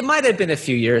 It might have been a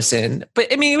few years in,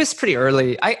 but I mean, it was pretty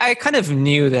early. I kind of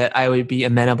knew that I would be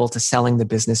amenable to selling the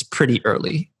business pretty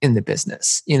early in the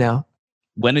business,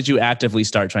 When did you actively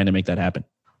start trying to make that happen?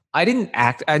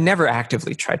 I never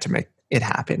actively tried to make it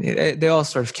happen. They all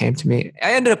sort of came to me.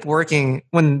 I ended up working,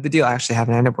 when the deal actually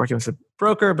happened, I ended up working with a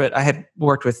broker, but I had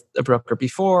worked with a broker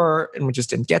before and we just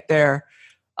didn't get there.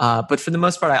 But for the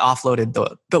most part, I offloaded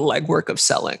the legwork of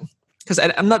selling because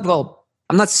I'm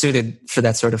not suited for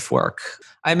that sort of work.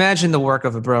 I imagine the work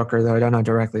of a broker, though I don't know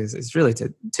directly, is really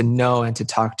to know and to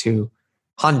talk to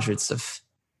hundreds of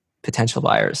potential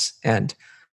buyers. And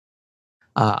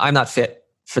I'm not fit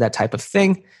for that type of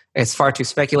thing. It's far too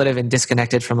speculative and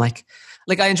disconnected from like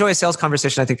I enjoy a sales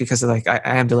conversation, I think, because of like I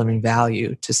am delivering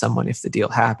value to someone if the deal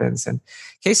happens. And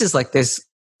cases like this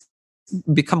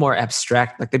become more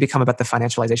abstract. Like they become about the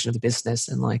financialization of the business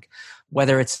and like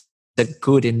whether it's a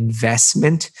good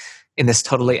investment in this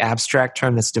totally abstract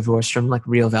term that's divorced from like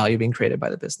real value being created by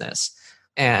the business.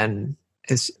 And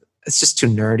it's just too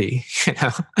nerdy,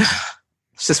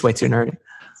 It's just way too nerdy.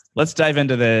 Let's dive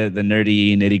into the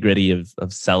nerdy nitty gritty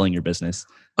of selling your business.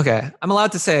 Okay. I'm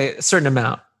allowed to say a certain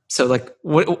amount. So like,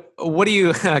 what are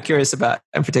you curious about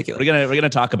in particular? We're gonna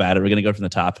talk about it. We're gonna go from the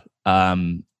top.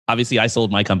 Obviously, I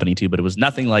sold my company too, but it was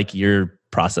nothing like your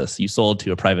process. You sold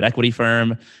to a private equity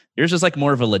firm. Yours was like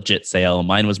more of a legit sale.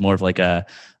 Mine was more of like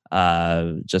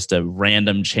just a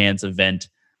random chance event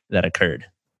that occurred.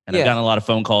 And I've gotten a lot of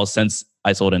phone calls since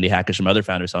I sold Indie Hackers from other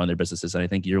founders selling their businesses. And I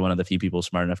think you're one of the few people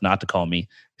smart enough not to call me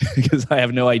because I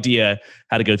have no idea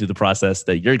how to go through the process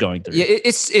that you're going through. Yeah,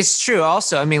 it's true.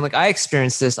 Also, I mean, like I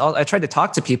experienced this. I tried to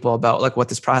talk to people about like what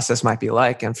this process might be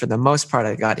like. And for the most part,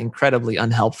 I got incredibly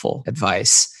unhelpful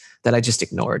advice that I just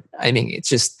ignored. I mean,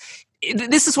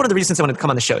 this is one of the reasons I wanted to come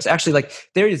on the show. It's actually like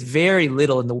there is very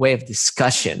little in the way of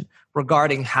discussion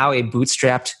regarding how a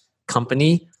bootstrapped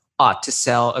company ought to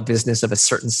sell a business of a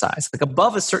certain size. Like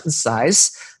above a certain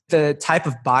size, the type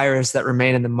of buyers that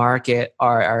remain in the market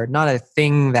are not a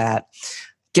thing that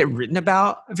get written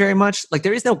about very much. Like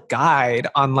there is no guide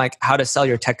on like how to sell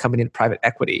your tech company to private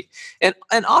equity. And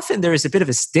often there is a bit of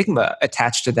a stigma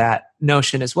attached to that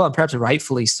notion as well, and perhaps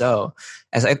rightfully so.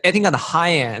 As I think on the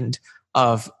high end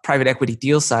of private equity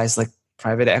deal size, like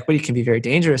private equity can be very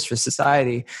dangerous for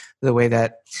society. The way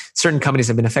that certain companies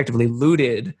have been effectively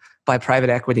looted by private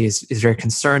equity is very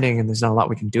concerning, and there's not a lot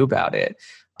we can do about it.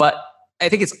 But I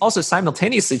think it's also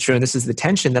simultaneously true, and this is the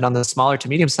tension, that on the smaller to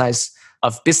medium size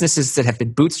of businesses that have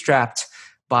been bootstrapped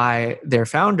by their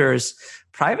founders,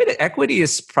 private equity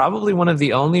is probably one of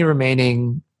the only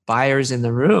remaining buyers in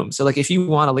the room. So like if you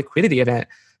want a liquidity event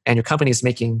and your company is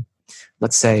making,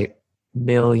 let's say,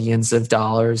 millions of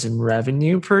dollars in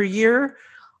revenue per year,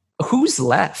 who's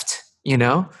left? You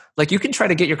know, like you can try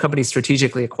to get your company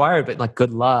strategically acquired, but like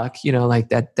good luck, you know, like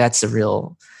that's a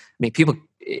real, I mean, people,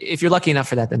 if you're lucky enough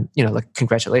for that, then, you know, like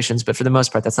congratulations. But for the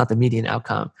most part, that's not the median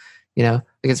outcome. You know,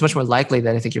 like it's much more likely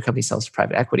that I think your company sells to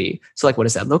private equity. So like, what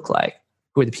does that look like?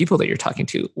 Who are the people that you're talking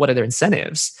to? What are their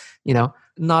incentives? You know,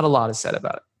 not a lot is said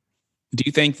about it. Do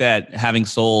you think that having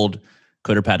sold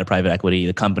CoderPad to private equity,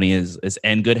 the company is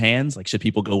in good hands? Like, should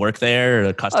people go work there, or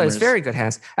the customers? Oh, it's very good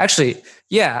hands. Actually,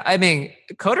 yeah. I mean,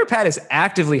 CoderPad is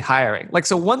actively hiring. Like,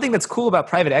 so one thing that's cool about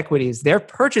private equity is their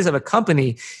purchase of a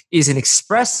company is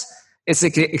it's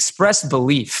like an express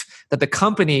belief that the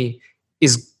company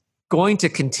is going to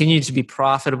continue to be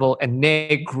profitable and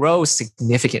may grow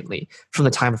significantly from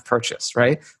the time of purchase,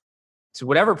 right? So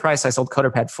whatever price I sold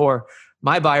CoderPad for,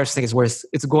 my buyers think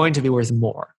it's going to be worth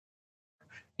more.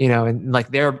 You know, and like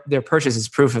their purchase is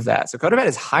proof of that. So CoderPad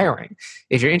is hiring.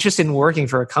 If you're interested in working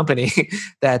for a company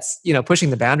that's, you know,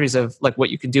 pushing the boundaries of like what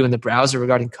you can do in the browser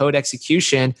regarding code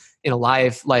execution in a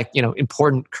live, like, you know,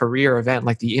 important career event,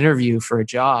 like the interview for a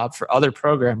job for other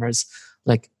programmers,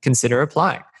 like consider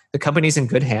applying. The company's in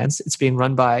good hands. It's being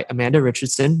run by Amanda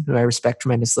Richardson, who I respect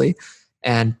tremendously.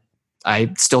 And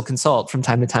I still consult from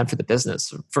time to time for the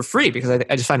business for free because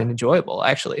I just find it enjoyable,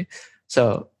 actually.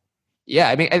 So yeah,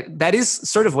 I mean, that is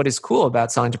sort of what is cool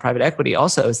about selling to private equity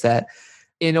also, is that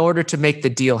in order to make the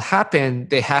deal happen,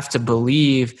 they have to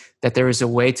believe that there is a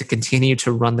way to continue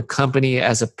to run the company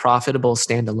as a profitable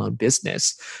standalone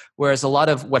business. Whereas a lot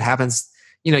of what happens,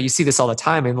 you know, you see this all the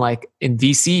time in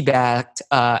VC-backed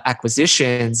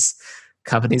acquisitions,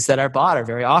 companies that are bought are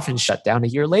very often shut down a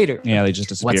year later. Yeah, they just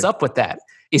disappear. What's up with that?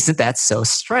 Isn't that so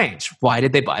strange? Why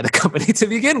did they buy the company to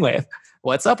begin with?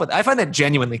 What's up with that? I find that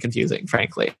genuinely confusing,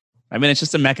 frankly. I mean, it's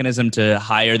just a mechanism to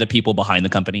hire the people behind the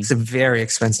company. It's a very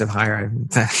expensive hire.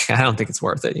 I don't think it's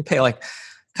worth it. You pay like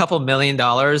a couple $1 million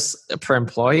per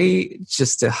employee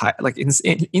just to hire, like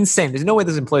insane. There's no way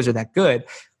those employees are that good.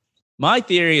 My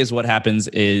theory is what happens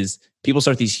is people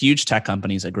start these huge tech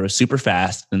companies that grow super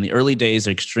fast. In the early days,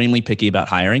 they're extremely picky about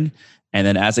hiring. And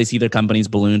then as they see their companies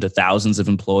balloon to thousands of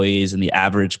employees and the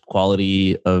average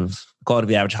quality of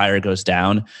the average hire goes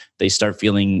down, they start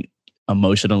feeling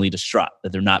emotionally distraught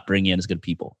that they're not bringing in as good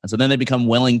people. And so then they become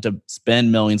willing to spend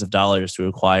millions of dollars to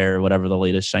acquire whatever the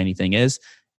latest shiny thing is,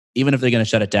 even if they're going to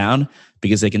shut it down,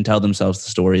 because they can tell themselves the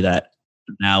story that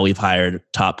now we've hired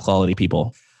top quality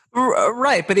people.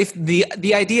 Right, but if the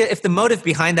idea, if the motive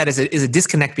behind that is a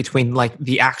disconnect between like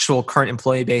the actual current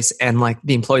employee base and like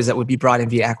the employees that would be brought in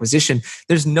via acquisition,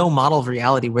 there's no model of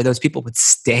reality where those people would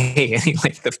stay any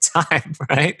length of time,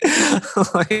 right?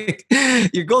 Like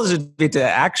your goal should be to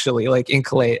actually like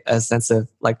inculcate a sense of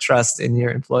like trust in your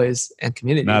employees and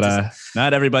community.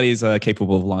 Not everybody's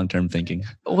capable of long-term thinking.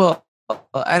 Well,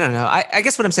 I don't know. I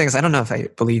guess what I'm saying is I don't know if I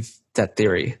believe that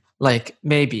theory. Like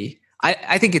maybe.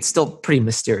 I think it's still pretty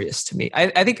mysterious to me.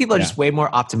 I think people are just way more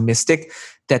optimistic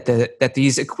that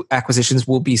these acquisitions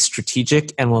will be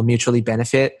strategic and will mutually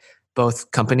benefit both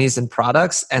companies and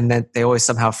products, and that they always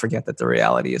somehow forget that the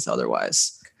reality is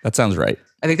otherwise. That sounds right.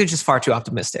 I think they're just far too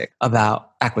optimistic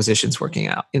about acquisitions working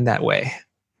out in that way.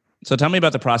 So tell me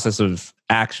about the process of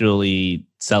actually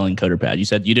selling CoderPad. You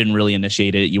said you didn't really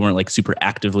initiate it. You weren't like super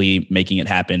actively making it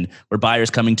happen. Were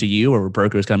buyers coming to you or were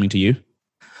brokers coming to you?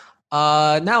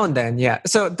 Now and then, yeah.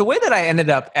 So the way that I ended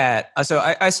up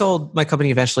I sold my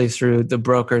company eventually through the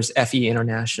brokers FE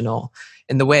International.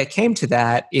 And the way it came to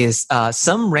that is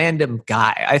some random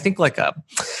guy. I think like I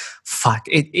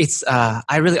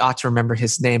really ought to remember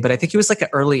his name, but I think he was like an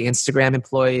early Instagram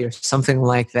employee or something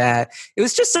like that. It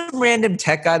was just some random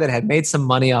tech guy that had made some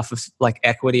money off of like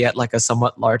equity at like a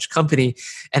somewhat large company.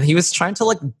 And he was trying to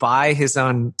like buy his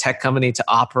own tech company to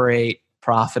operate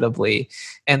profitably,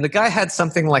 and the guy had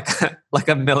something like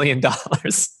 $1 million,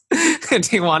 and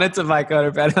he wanted to buy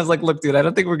CoderPad. I was like, "Look, dude, I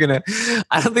don't think we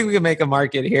can make a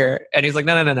market here." And he's like,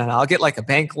 "No. I'll get like a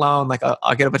bank loan. Like,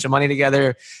 I'll get a bunch of money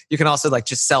together. You can also like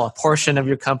just sell a portion of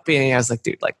your company." I was like,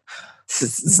 "Dude, like,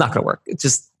 it's not going to work.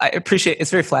 I appreciate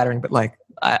it's very flattering, but like,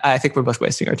 I think we're both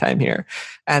wasting our time here."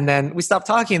 And then we stopped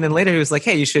talking. And then later he was like,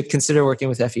 "Hey, you should consider working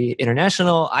with FE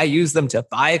International. I use them to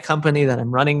buy a company that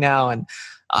I'm running now, and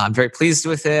I'm very pleased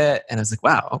with it." And I was like,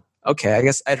 wow, okay, I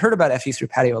guess I'd heard about FE through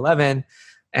Patio 11.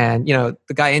 And,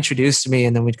 the guy introduced me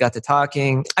and then we got to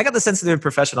talking. I got the sense that they were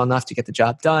professional enough to get the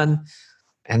job done.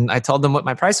 And I told them what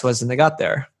my price was and they got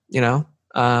there,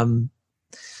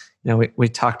 we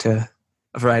talked to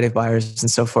a variety of buyers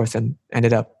and so forth and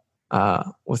ended up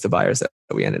with the buyers that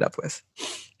we ended up with.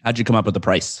 How'd you come up with the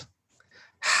price?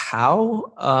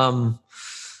 How? I'm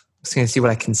just going to see what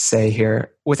I can say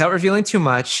here. Without revealing too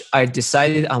much, I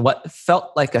decided on what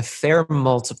felt like a fair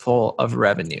multiple of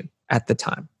revenue at the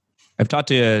time. I've talked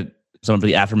to some of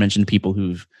the aforementioned people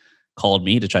who've called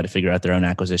me to try to figure out their own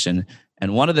acquisition.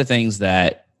 And one of the things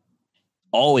that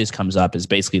always comes up is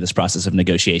basically this process of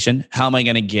negotiation. How am I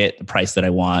going to get the price that I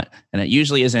want? And it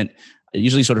usually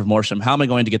sort of more from how am I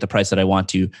going to get the price that I want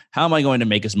to? How am I going to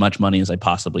make as much money as I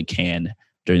possibly can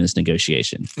during this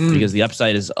negotiation? Because the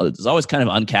upside is always kind of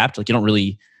uncapped. Like you don't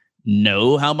really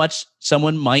know how much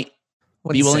someone might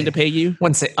be willing to pay you.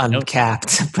 Wouldn't say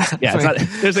uncapped. Yeah,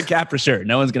 there's a cap for sure.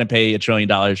 No one's going to pay $1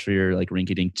 trillion for your like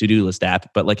rinky-dink to-do list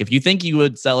app. But like if you think you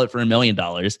would sell it for $1 million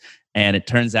and it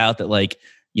turns out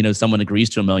that someone agrees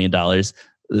to $1 million,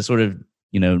 the sort of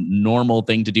normal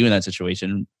thing to do in that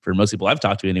situation for most people I've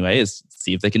talked to anyway is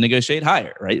see if they can negotiate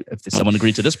higher, right? If someone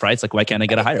agreed to this price, like why can't I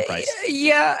get a higher price?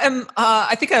 Yeah,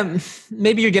 I think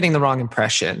maybe you're getting the wrong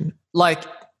impression. Like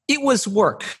it was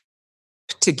work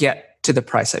to get to the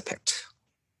price I picked.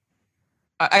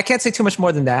 I can't say too much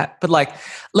more than that, but like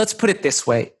let's put it this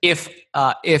way: if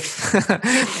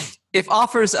if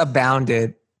offers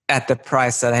abounded at the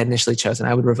price that I had initially chosen,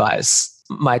 I would revise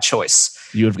my choice.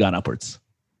 You would have gone upwards.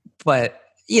 But,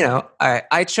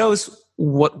 I chose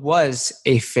what was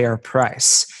a fair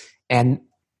price. And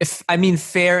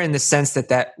fair in the sense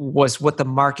that was what the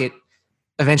market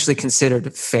eventually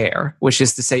considered fair, which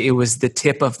is to say it was the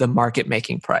tip of the market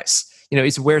making price.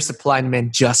 It's where supply and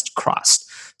demand just crossed.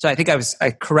 So I think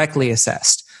I correctly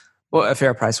assessed what a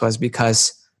fair price was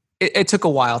because it took a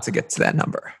while to get to that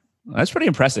number. That's pretty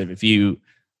impressive.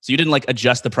 So you didn't like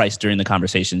adjust the price during the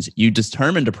conversations. You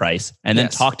determined a price and then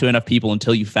talked to enough people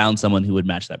until you found someone who would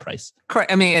match that price.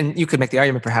 Correct. And you could make the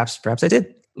argument perhaps I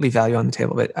did leave value on the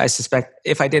table, but I suspect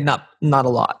if I did not a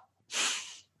lot.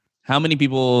 How many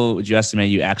people would you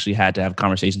estimate you actually had to have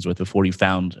conversations with before you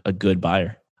found a good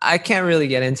buyer? I can't really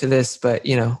get into this, but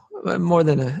more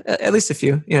than at least a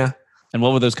few, And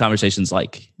what were those conversations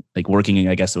like? Like working,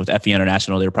 I guess, with FE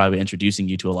International, they were probably introducing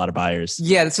you to a lot of buyers.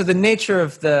 Yeah. So the nature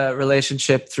of the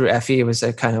relationship through FE was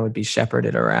I kind of would be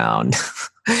shepherded around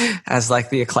as like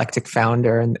the eclectic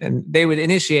founder, and they would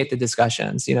initiate the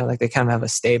discussions. Like they kind of have a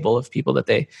stable of people that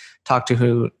they talk to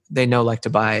who they know like to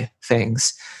buy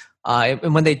things.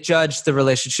 And when they judged the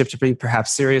relationship to be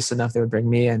perhaps serious enough, they would bring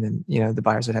me in, and the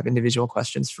buyers would have individual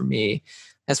questions for me,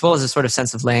 as well as a sort of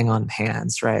sense of laying on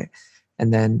hands, right?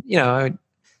 And then I would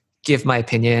give my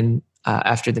opinion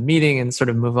after the meeting and sort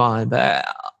of move on. But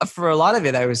for a lot of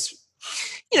it, I was,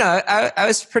 I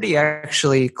was pretty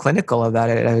actually clinical about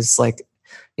it. I was like,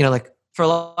 for a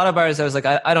lot of buyers, I was like,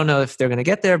 I don't know if they're going to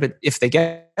get there, but if they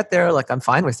get there, like I'm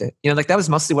fine with it. That was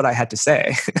mostly what I had to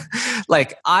say.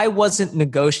 Like I wasn't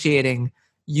negotiating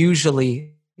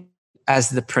usually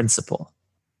as the principal.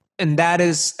 And that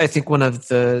is, I think, one of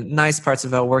the nice parts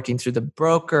about working through the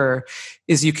broker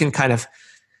is you can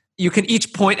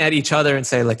each point at each other and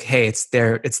say like, hey, it's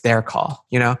their call,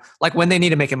 like when they need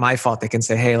to make it my fault, they can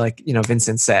say, hey, like,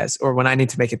 Vincent says, or when I need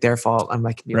to make it their fault, I'm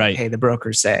like, right. Hey, the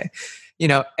brokers say,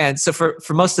 and so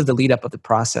for most of the lead up of the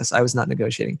process, I was not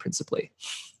negotiating principally.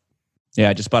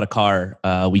 Yeah. I just bought a car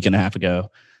a week and a half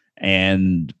ago,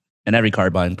 and in every car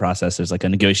buying process, there's like a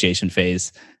negotiation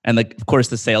phase. And like, of course,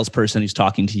 the salesperson who's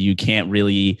talking to you can't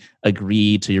really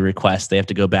agree to your request. They have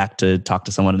to go back to talk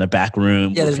to someone in the back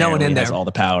room. Yeah, there's no one in there. Has all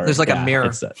the power. There's like a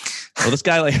mirror. Well, this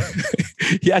guy,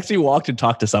 he actually walked and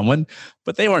talked to someone,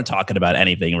 but they weren't talking about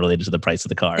anything related to the price of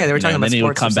the car. Yeah, they were talking about sports. And then he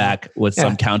would come back with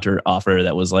some counter offer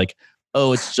that was like,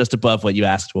 oh, it's just above what you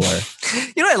asked for.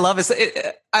 What I love is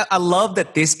I love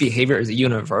that this behavior is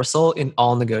universal in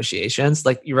all negotiations.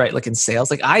 Like you're right, like in sales,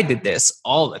 like I did this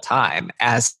all the time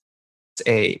as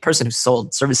a person who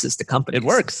sold services to companies. It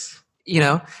works.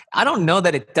 I don't know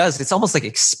that it does. It's almost like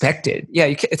expected. Yeah,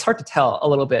 it's hard to tell a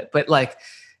little bit, but like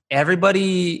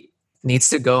everybody needs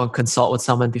to go and consult with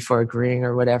someone before agreeing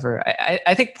or whatever.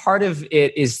 I think part of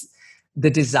it is the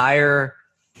desire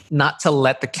not to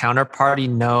let the counterparty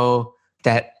know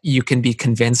that you can be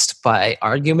convinced by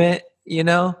argument,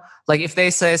 Like if they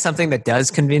say something that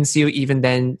does convince you, even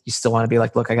then you still want to be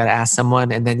like, look, I got to ask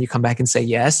someone. And then you come back and say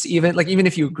yes, even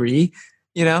if you agree,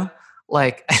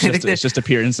 like it's just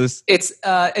appearances. It's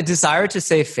a desire to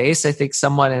save face, I think,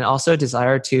 somewhat, and also a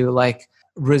desire to like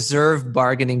reserve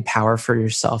bargaining power for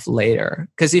yourself later.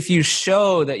 Because if you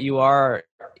show that you are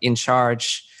in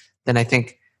charge, then I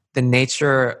think the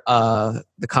nature of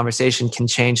the conversation can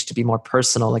change to be more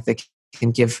personal. Like they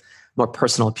can give more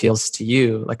personal appeals to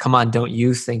you. Like, come on, don't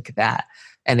you think that?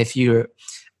 And if you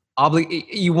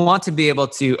want to be able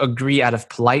to agree out of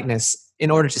politeness in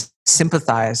order to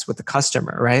sympathize with the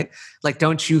customer, right? Like,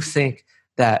 don't you think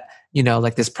that,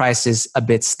 like this price is a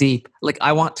bit steep? Like,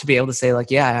 I want to be able to say like,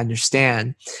 yeah, I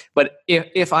understand. But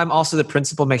if I'm also the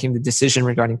principal making the decision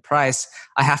regarding price,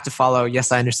 I have to follow,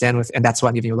 yes, I understand and that's why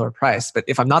I'm giving you a lower price. But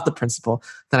if I'm not the principal,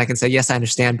 then I can say, yes, I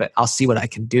understand, but I'll see what I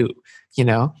can do,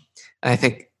 And I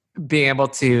think being able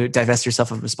to divest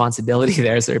yourself of responsibility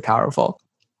there is very powerful.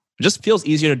 It just feels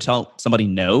easier to tell somebody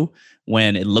no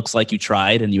when it looks like you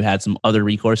tried and you had some other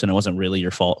recourse and it wasn't really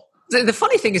your fault. The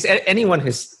funny thing is anyone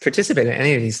who's participated in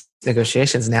any of these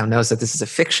negotiations now knows that this is a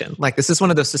fiction. Like, this is one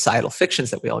of those societal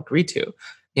fictions that we all agree to,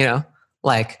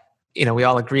 we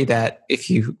all agree that if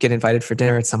you get invited for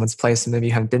dinner at someone's place and maybe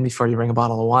you haven't been before, you bring a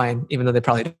bottle of wine, even though they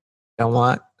probably don't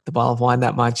want the bottle of wine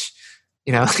that much.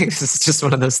 It's just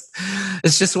one of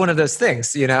those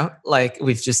things, like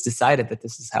we've just decided that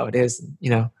this is how it is.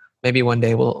 Maybe one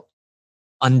day we'll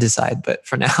undecide, but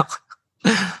for now.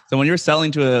 So when you're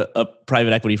selling to a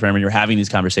private equity firm and you're having these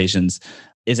conversations,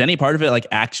 is any part of it like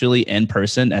actually in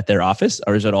person at their office,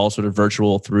 or is it all sort of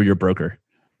virtual through your broker?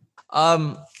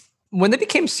 When they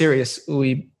became serious,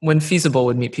 when feasible,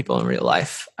 would meet people in real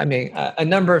life. I mean, a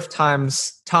number of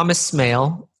times, Thomas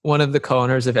Smale, one of the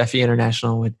co-owners of FE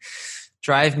International, would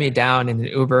drive me down in an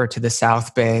Uber to the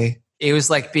South Bay. It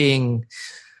was like being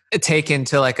taken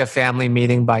to like a family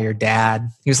meeting by your dad.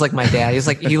 He was like my dad. He's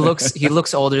like, he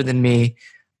looks older than me.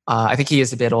 I think he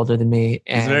is a bit older than me.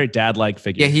 And he's a very dad-like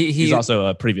figure. Yeah, he's also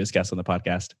a previous guest on the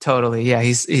podcast. Totally. Yeah.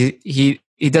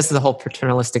 He does the whole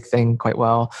paternalistic thing quite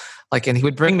well. Like, and he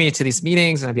would bring me to these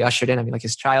meetings and I'd be ushered in. I'd be like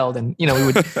his child. And,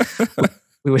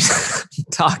 we would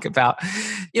talk about,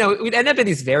 we'd end up in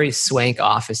these very swank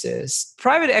offices.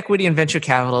 Private equity and venture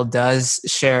capital does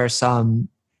share some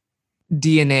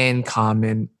DNA in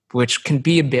common, which can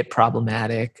be a bit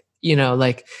problematic.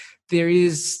 Like there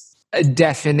is a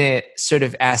definite sort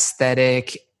of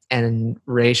aesthetic and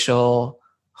racial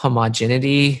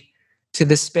homogeneity to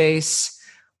the space.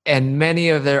 And many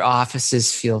of their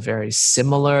offices feel very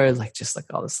similar, like just like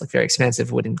all this like very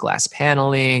expensive wooden glass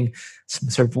paneling, some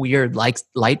sort of weird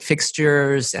light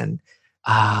fixtures, and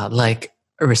like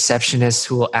a receptionist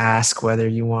who will ask whether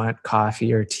you want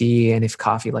coffee or tea, and if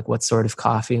coffee, like what sort of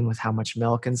coffee and with how much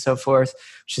milk and so forth.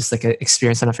 It's just like an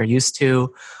experience I don't know if you're used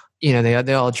to.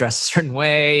 They all dress a certain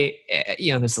way.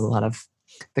 There's a lot of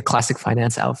the classic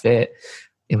finance outfit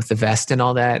with the vest and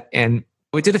all that. And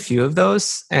we did a few of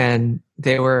those and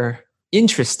they were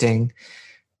interesting,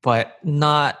 but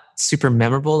not super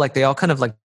memorable. Like they all kind of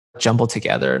like jumbled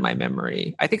together in my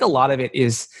memory. I think a lot of it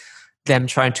is them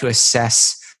trying to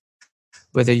assess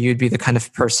whether you'd be the kind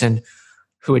of person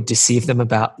who would deceive them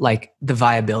about like the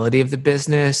viability of the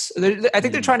business. I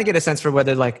think they're trying to get a sense for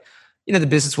whether like, the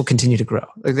business will continue to grow.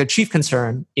 Like their chief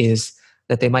concern is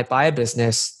that they might buy a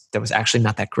business that was actually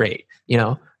not that great,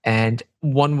 And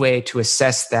one way to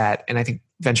assess that, and I think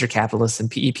venture capitalists and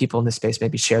PE people in this space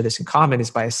maybe share this in common, is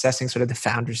by assessing sort of the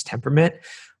founder's temperament,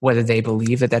 whether they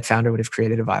believe that founder would have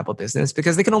created a viable business,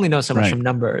 because they can only know so much from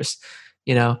numbers,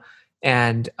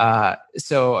 And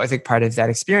so I think part of that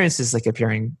experience is like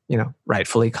appearing,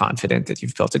 rightfully confident that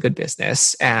you've built a good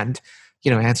business and,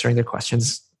 answering their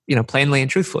questions, plainly and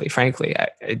truthfully. Frankly,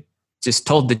 I just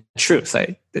told the truth.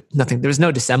 There was no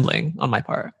dissembling on my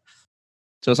part.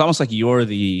 So it's almost like you're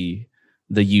the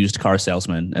used car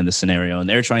salesman in the scenario, and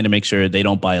they're trying to make sure they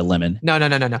don't buy a lemon. No.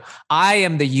 I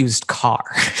am the used car.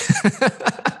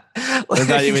 They're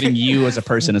evaluating you as a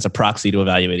person as a proxy to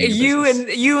evaluating you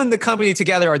and the company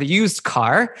together are the used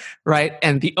car, right?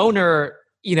 And the owner,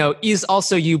 is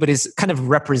also you, but is kind of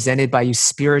represented by you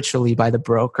spiritually by the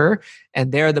broker,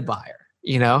 and they're the buyer,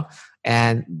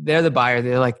 And they're the buyer.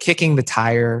 They're like kicking the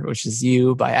tire, which is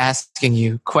you, by asking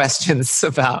you questions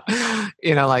about,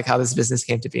 like how this business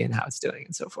came to be and how it's doing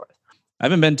and so forth. I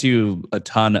haven't been to a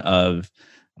ton of,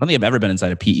 I don't think I've ever been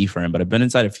inside a PE firm, but I've been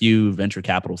inside a few venture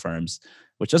capital firms,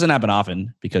 which doesn't happen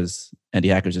often because Indie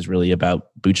Hackers is really about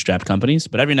bootstrap companies.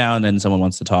 But every now and then someone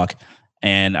wants to talk.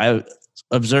 And I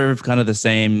observe kind of the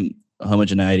same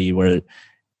homogeneity where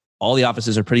all the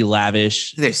offices are pretty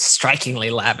lavish. They're strikingly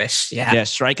lavish. Yeah. Yeah,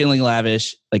 strikingly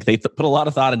lavish. Like they put a lot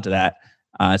of thought into that.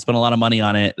 Spent a lot of money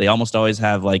on it. They almost always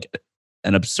have like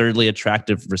an absurdly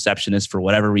attractive receptionist for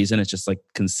whatever reason. It's just like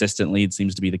consistently, it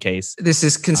seems to be the case. This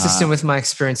is consistent with my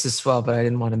experience as well, but I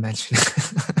didn't want to mention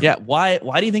it. Yeah. Why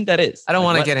do you think that is? I don't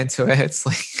want to get into it. It's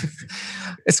like,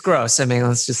 it's gross. I mean,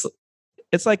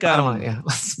 it's like, I don't want to,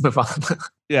 let's move on.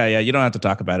 Yeah. You don't have to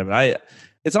talk about it, but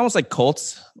it's almost like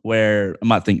cults where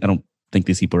I don't think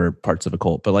these people are parts of a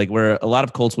cult, but like where a lot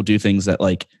of cults will do things that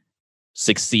like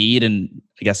succeed in,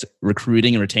 I guess,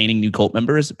 recruiting and retaining new cult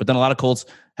members. But then a lot of cults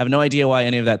have no idea why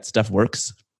any of that stuff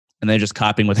works. And they're just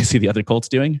copying what they see the other cults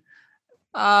doing.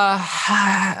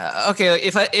 Okay.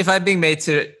 If I'm being made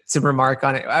to remark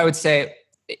on it, I would say,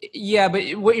 yeah,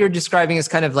 but what you're describing is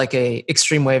kind of like a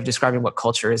extreme way of describing what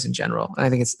culture is in general. And I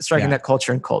think it's striking that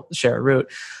culture and cult share a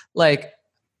root. Like,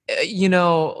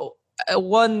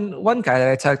 one guy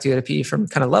that I talked to at a PE firm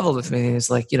kind of leveled with me and is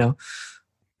like,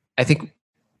 I think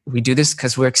we do this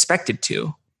because we're expected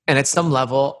to. And at some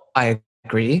level, I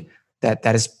agree that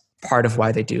is part of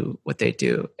why they do what they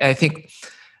do. And I think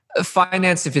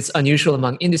finance, if it's unusual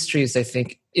among industries, I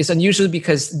think is unusual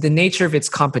because the nature of its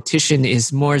competition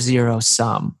is more zero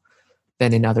sum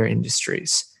than in other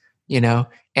industries, And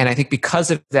I think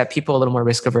because of that, people are a little more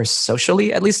risk averse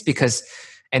socially, at least because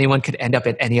anyone could end up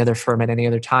at any other firm at any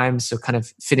other time. So kind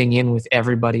of fitting in with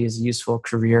everybody is a useful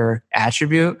career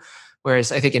attribute.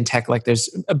 Whereas I think in tech, like there's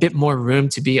a bit more room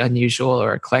to be unusual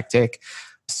or eclectic,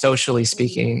 socially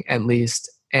speaking, at least.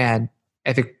 And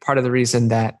I think part of the reason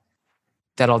that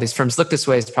all these firms look this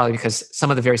way is probably because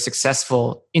some of the very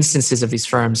successful instances of these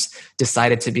firms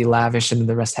decided to be lavish and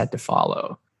the rest had to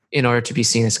follow in order to be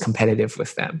seen as competitive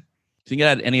with them. Do you think it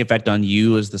had any effect on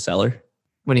you as the seller?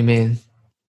 What do you mean?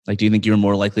 Like, do you think you were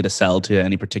more likely to sell to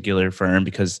any particular firm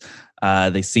because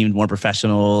they seemed more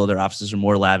professional, their offices were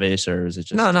more lavish, or is it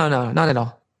just... No, not at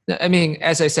all. I mean,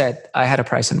 as I said, I had a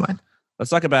price in mind.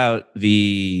 Let's talk about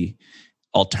the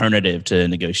alternative to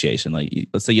negotiation. Like,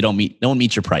 let's say no one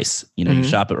meets your price. You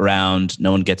shop it around, no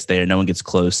one gets there, no one gets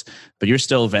close, but you're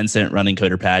still Vincent running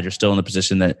CoderPad. You're still in the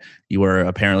position that you were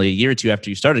apparently a year or two after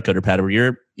you started CoderPad, where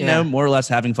you're, more or less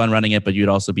having fun running it, but you'd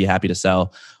also be happy to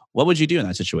sell. What would you do in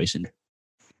that situation?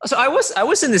 So I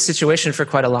was in this situation for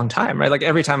quite a long time, right? Like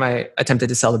every time I attempted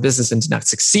to sell the business and did not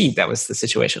succeed, that was the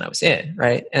situation I was in,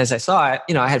 right? And as I saw it,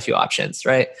 I had a few options,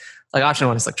 right? Like option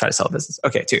one is like try to sell the business.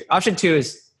 Okay, option two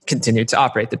is continue to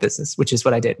operate the business, which is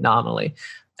what I did nominally.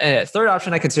 Third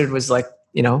option I considered was like,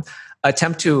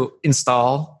 attempt to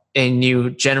install a new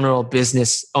general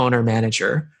business owner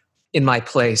manager in my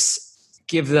place,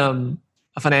 give them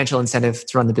a financial incentive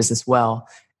to run the business well,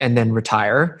 and then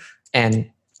retire and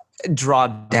draw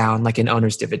down like an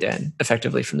owner's dividend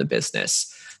effectively from the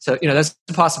business. So, that's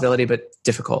a possibility, but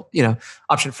difficult.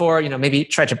 Option four, maybe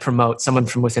try to promote someone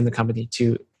from within the company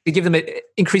to give them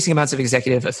increasing amounts of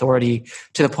executive authority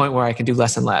to the point where I can do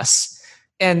less and less.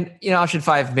 And, option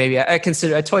five, maybe I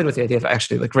toyed with the idea of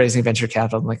actually like raising venture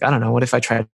capital. I'm like, I don't know, what if I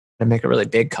tried to make a really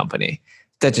big company?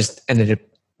 That just ended up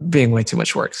being way too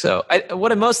much work. So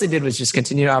what I mostly did was just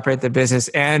continue to operate the business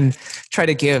and try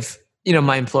to give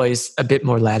my employees a bit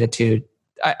more latitude.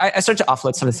 I started to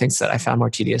offload some of the things that I found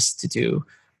more tedious to do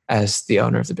as the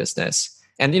owner of the business,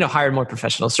 and hired more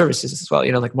professional services as well.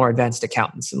 Like more advanced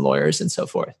accountants and lawyers and so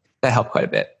forth. That helped quite a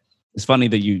bit. It's funny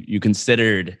that you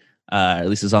considered, at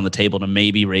least it's on the table, to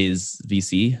maybe raise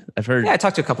VC. I've heard. Yeah, I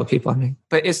talked to a couple of people.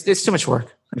 But it's too much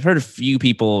work. I've heard a few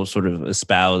people sort of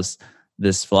espouse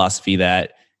this philosophy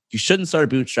that you shouldn't start a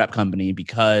bootstrap company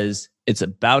because it's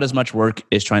about as much work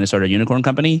as trying to start a unicorn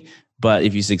company. But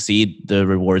if you succeed, the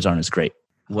rewards aren't as great.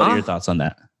 What are your thoughts on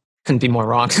that? Couldn't be more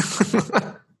wrong.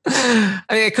 I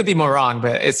mean, it could be more wrong,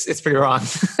 but it's pretty wrong.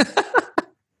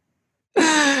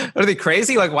 Are they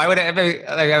crazy? Like, why would I have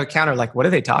a counter? Like, what are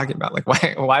they talking about? Like,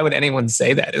 why would anyone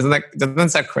say that? Doesn't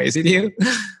that sound crazy to you?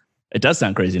 It does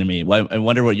sound crazy to me. I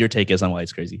wonder what your take is on why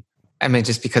it's crazy. I mean,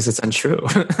 just because it's untrue.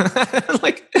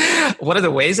 Like, what are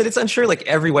the ways that it's untrue? Like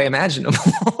every way imaginable.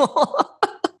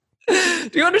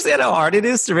 Do you understand how hard it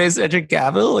is to raise venture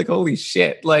capital? Like, holy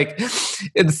shit. Like,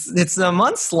 it's a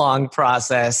months long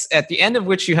process at the end of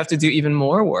which you have to do even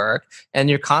more work. And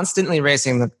you're constantly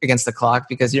racing against the clock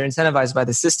because you're incentivized by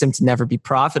the system to never be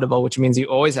profitable, which means you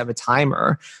always have a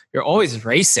timer. You're always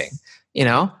racing,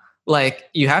 Like,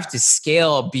 you have to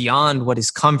scale beyond what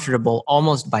is comfortable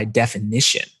almost by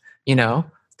definition,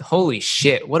 Holy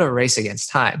shit, what a race against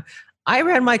time. I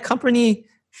ran my company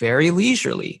very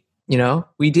leisurely.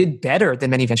 We did better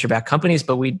than many venture-backed companies,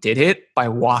 but we did it by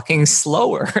walking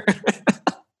slower.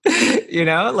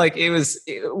 Like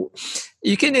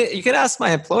you can ask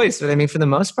my employees, but I mean, for the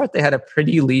most part, they had a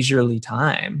pretty leisurely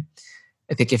time.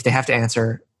 I think if they have to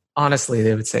answer honestly,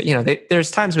 they would say,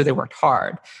 there's times where they worked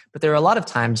hard, but there are a lot of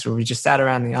times where we just sat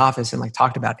around the office and like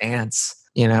talked about ants.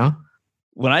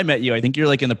 When I met you, I think you're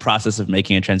like in the process of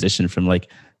making a transition from like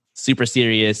super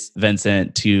serious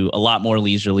Vincent to a lot more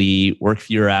leisurely, work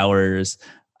fewer hours.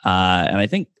 And I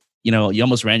think, you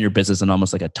almost ran your business in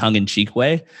almost like a tongue-in-cheek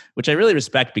way, which I really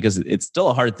respect because it's still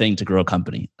a hard thing to grow a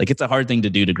company. Like it's a hard thing to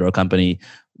do to grow a company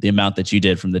the amount that you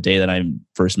did from the day that I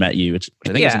first met you, which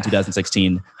I think was in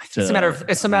 2016.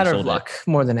 It's a matter of luck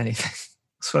more than anything.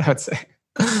 That's what I would say.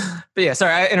 But yeah,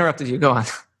 sorry, I interrupted you. Go on.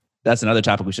 That's another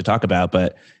topic we should talk about.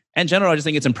 But in general, I just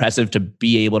think it's impressive to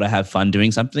be able to have fun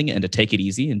doing something and to take it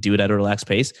easy and do it at a relaxed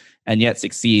pace and yet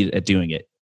succeed at doing it.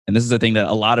 And this is the thing that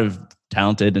a lot of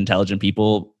talented, intelligent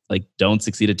people like don't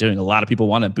succeed at doing. A lot of people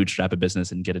want to bootstrap a business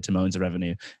and get it to millions of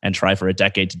revenue and try for a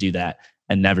decade to do that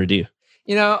and never do.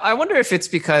 I wonder if it's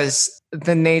because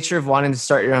the nature of wanting to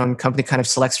start your own company kind of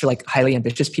selects for like highly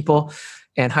ambitious people.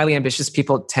 And highly ambitious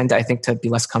people tend, I think, to be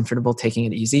less comfortable taking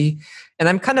it easy. And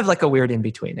I'm kind of like a weird in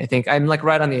between. I think I'm like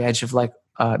right on the edge of like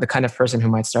the kind of person who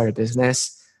might start a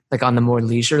business, like on the more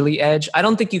leisurely edge. I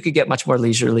don't think you could get much more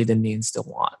leisurely than me and still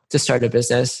want to start a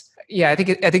business. Yeah, I think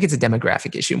it's a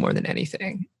demographic issue more than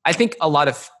anything. I think a lot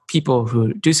of people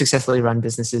who do successfully run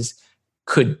businesses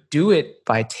could do it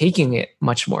by taking it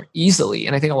much more easily.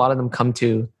 And I think a lot of them come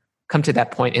to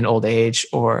that point in old age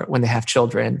or when they have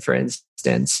children, for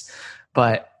instance.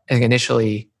 But I think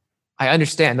initially, I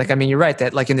understand. Like, I mean, you're right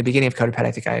that like in the beginning of CoderPad,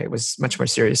 I think I was much more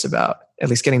serious about at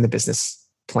least getting the business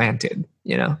planted.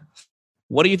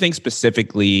 What do you think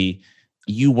specifically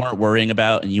you weren't worrying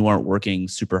about and you weren't working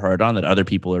super hard on that other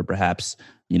people are perhaps,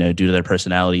 due to their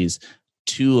personalities,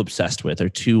 too obsessed with or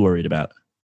too worried about?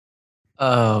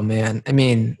 Oh man. I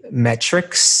mean,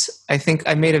 metrics. I think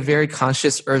I made a very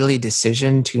conscious early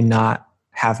decision to not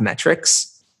have metrics.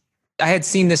 I had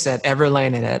seen this at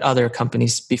Everlane and at other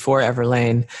companies before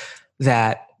Everlane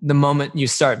that the moment you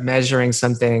start measuring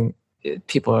something,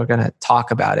 people are going to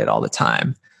talk about it all the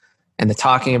time. And the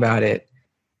talking about it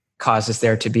causes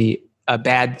there to be a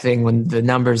bad thing when the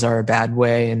numbers are a bad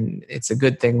way, and it's a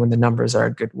good thing when the numbers are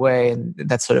a good way. And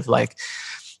that's sort of like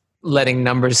letting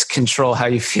numbers control how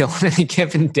you feel on any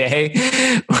given day,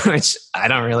 which I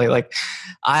don't really like.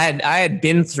 I had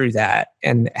been through that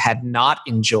and had not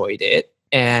enjoyed it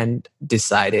and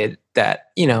decided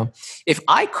that, if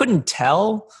I couldn't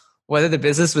tell whether the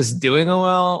business was doing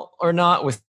well or not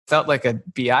without like a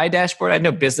BI dashboard, I had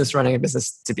no business running a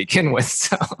business to begin with.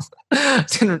 So I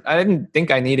didn't think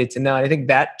I needed to know. I think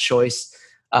that choice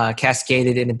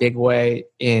cascaded in a big way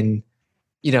in,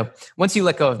 once you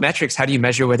let go of metrics, how do you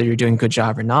measure whether you're doing a good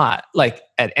job or not? Like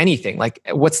at anything, like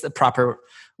what is a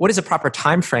proper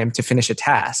time frame to finish a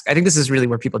task? I think this is really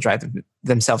where people drive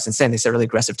themselves insane. They set really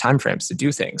aggressive time frames to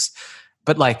do things.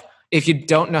 But like, if you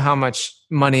don't know how much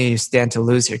money you stand to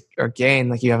lose or gain,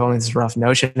 like you have only this rough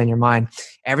notion in your mind,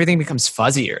 everything becomes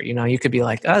fuzzier. You could be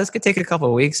like, oh, this could take a couple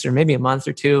of weeks or maybe a month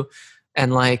or two.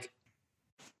 And like,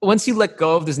 once you let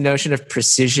go of this notion of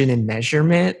precision and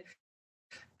measurement,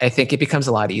 I think it becomes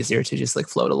a lot easier to just like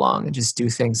float along and just do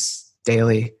things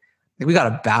daily. We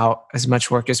got about as much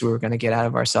work as we were going to get out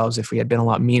of ourselves if we had been a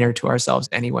lot meaner to ourselves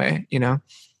anyway,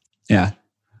 Yeah.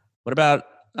 What about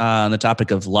on the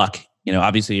topic of luck?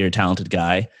 Obviously you're a talented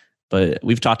guy, but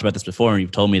we've talked about this before and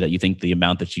you've told me that you think the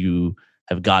amount that you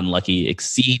have gotten lucky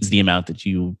exceeds the amount that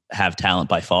you have talent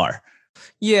by far.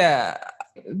 Yeah.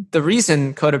 The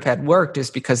reason CoderPad worked is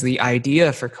because the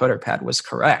idea for CoderPad was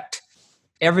correct.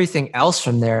 Everything else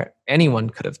from there, anyone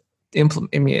could have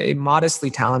implemented. I mean, a modestly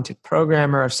talented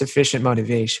programmer of sufficient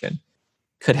motivation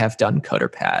could have done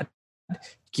CoderPad,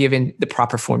 given the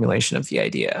proper formulation of the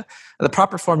idea. The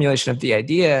proper formulation of the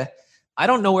idea, I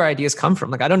don't know where ideas come from.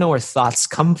 Like, I don't know where thoughts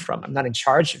come from. I'm not in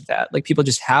charge of that. Like, people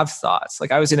just have thoughts.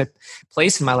 Like, I was in a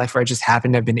place in my life where I just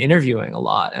happened to have been interviewing a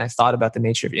lot. And I thought about the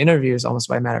nature of interviews almost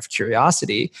by a matter of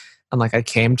curiosity. And like, I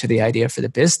came to the idea for the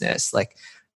business. Like,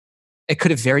 it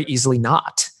could have very easily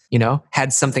not,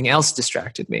 had something else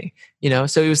distracted me,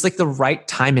 So it was like the right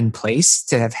time and place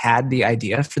to have had the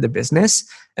idea for the business.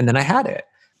 And then I had it.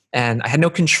 And I had no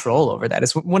control over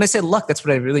that. When I say luck, that's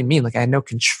what I really mean. Like, I had no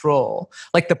control.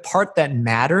 Like, the part that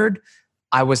mattered,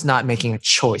 I was not making a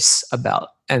choice about.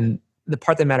 And the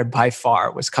part that mattered by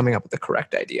far was coming up with the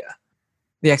correct idea.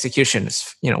 The execution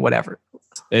is, whatever.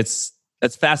 That's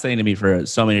fascinating to me for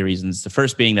so many reasons. The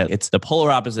first being that it's the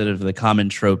polar opposite of the common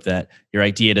trope that your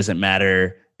idea doesn't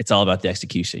matter. It's all about the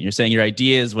execution. You're saying your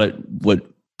idea is what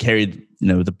carried,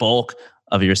 the bulk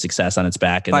of your success on its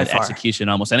back, and that execution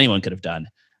almost anyone could have done.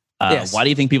 Yes. Why do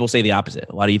you think people say the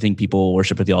opposite? Why do you think people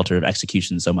worship at the altar of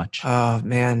execution so much? Oh,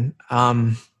 man.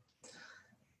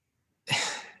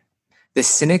 The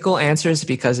cynical answer is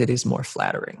because it is more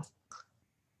flattering,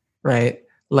 right?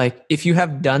 Like if you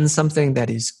have done something that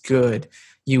is good,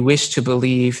 you wish to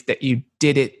believe that you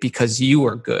did it because you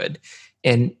were good.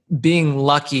 And being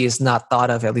lucky is not thought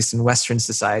of, at least in Western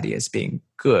society, as being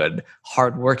good.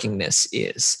 Hardworkingness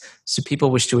is. So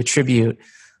people wish to attribute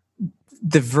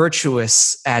the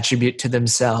virtuous attribute to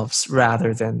themselves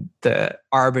rather than the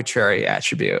arbitrary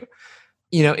attribute.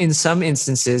 In some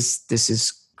instances, this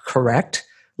is correct.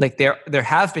 Like there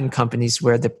have been companies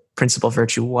where the principal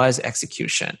virtue was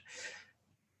execution.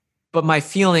 But my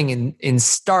feeling in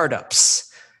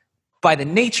startups, by the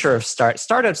nature of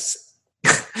startups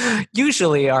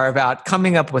usually are about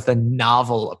coming up with a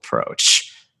novel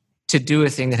approach to do a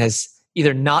thing that has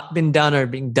either not been done or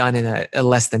being done in a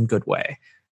less than good way.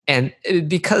 And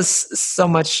because so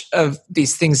much of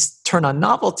these things turn on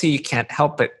novelty, you can't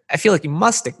help it. I feel like you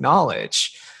must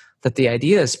acknowledge that the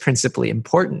idea is principally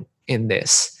important in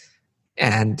this.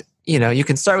 And, you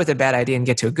can start with a bad idea and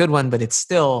get to a good one, but it's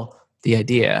still the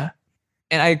idea.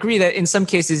 And I agree that in some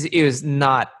cases it was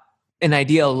not, an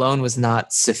idea alone was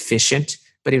not sufficient,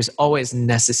 but it was always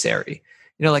necessary.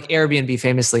 Like Airbnb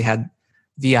famously had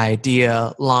the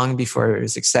idea long before it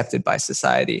was accepted by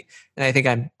society. And I think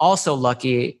I'm also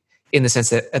lucky in the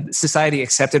sense that society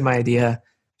accepted my idea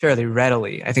fairly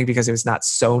readily. I think because it was not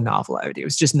so novel idea. It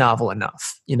was just novel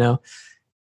enough,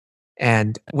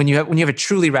 And when you have a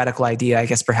truly radical idea, I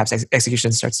guess perhaps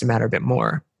execution starts to matter a bit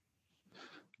more.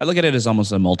 I look at it as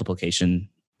almost a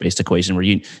multiplication-based equation where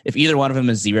if either one of them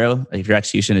is zero, if your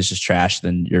execution is just trash,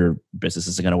 then your business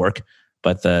isn't going to work.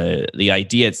 But the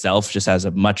idea itself just has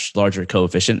a much larger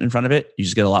coefficient in front of it. You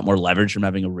just get a lot more leverage from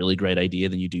having a really great idea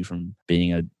than you do from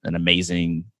being an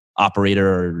amazing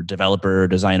operator or developer or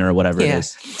designer or whatever it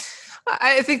is.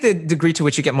 I think the degree to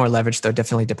which you get more leverage, though,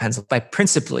 definitely depends by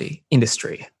principally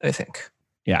industry, I think.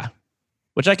 Yeah.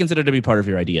 Which I consider to be part of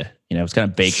your idea. It's kind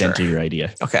of baked into your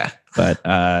idea. Okay. But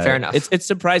fair enough. It's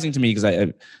surprising to me because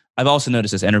I've also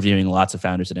noticed this interviewing lots of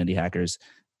founders at Indie Hackers,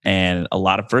 and a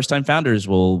lot of first-time founders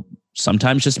will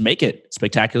sometimes just make it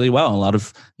spectacularly well. And a lot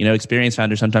of experienced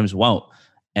founders sometimes won't.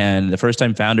 And the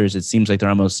first-time founders, it seems like they're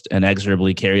almost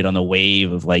inexorably carried on the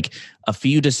wave of like a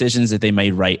few decisions that they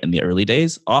made right in the early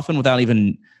days, often without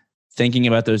even thinking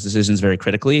about those decisions very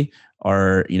critically,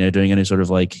 or doing any sort of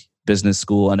like business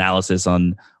school analysis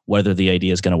on whether the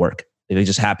idea is going to work. They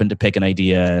just happened to pick an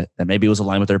idea that maybe was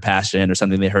aligned with their passion or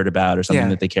something they heard about or something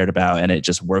that they cared about, and it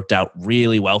just worked out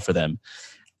really well for them.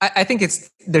 I think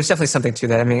there's definitely something to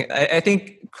that. I mean, I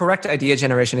think correct idea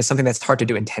generation is something that's hard to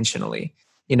do intentionally.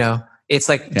 It's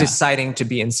like deciding to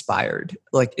be inspired.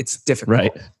 Like it's difficult.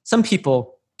 Right. Some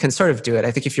people can sort of do it.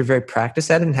 I think if you're very practiced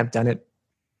at it and have done it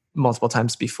multiple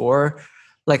times before,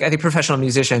 like I think professional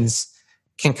musicians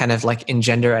can kind of like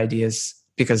engender ideas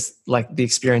because like the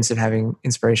experience of having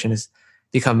inspiration has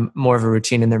become more of a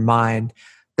routine in their mind.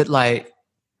 But like,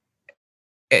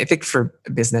 I think for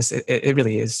business, it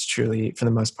really is truly, for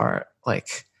the most part,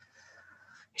 like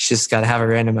you just got to have a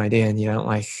random idea, and you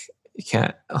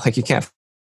can't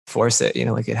force it.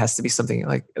 Like it has to be something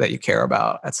like that you care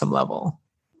about at some level.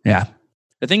 Yeah,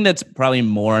 the thing that's probably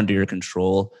more under your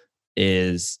control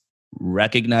is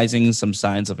recognizing some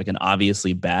signs of like an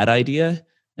obviously bad idea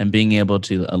and being able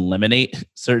to eliminate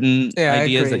certain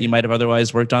ideas that you might have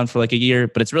otherwise worked on for like a year.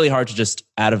 But it's really hard to just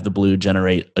out of the blue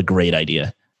generate a great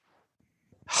idea.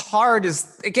 Hard is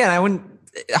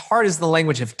the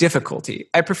language of difficulty.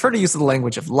 I prefer to use the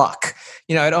language of luck.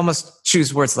 I'd almost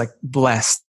choose words like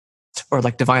blessed or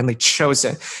like divinely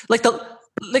chosen, like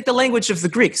the language of the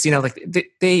Greeks. Like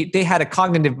they had a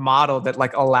cognitive model that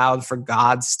like allowed for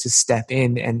gods to step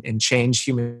in and change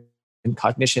human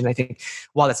cognition. I think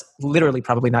while that's literally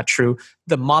probably not true,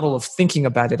 the model of thinking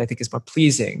about it I think is more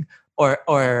pleasing.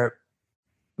 Or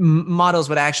models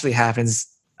what actually happens.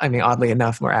 I mean, oddly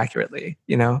enough, more accurately,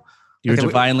 You're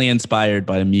divinely inspired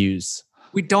by a muse.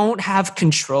 We don't have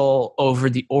control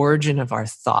over the origin of our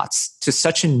thoughts to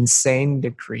such an insane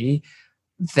degree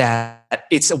that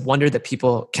it's a wonder that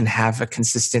people can have a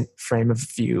consistent frame of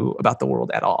view about the world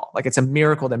at all. Like it's a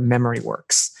miracle that memory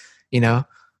works, Like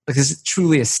this is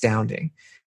truly astounding.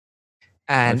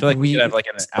 And I feel like we could have like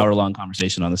an hour-long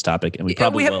conversation on this topic, and we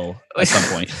probably will at some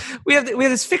point. We have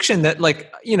this fiction that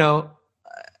like,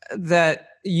 that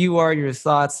you are your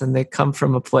thoughts and they come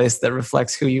from a place that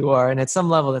reflects who you are. And at some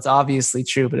level that's obviously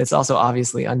true, but it's also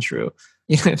obviously untrue,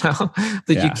 that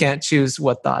you can't choose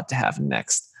what thought to have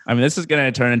next. I mean, this is going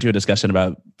to turn into a discussion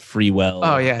about free will.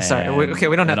 Oh yeah. Sorry. We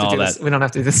don't have to do this. We don't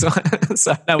have to do this one.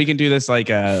 Sorry. No, we can do this like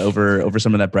over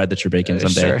some of that bread that you're baking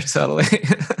someday. Sure, totally.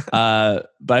 But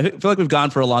I feel like we've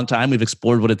gone for a long time. We've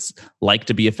explored what it's like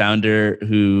to be a founder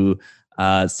who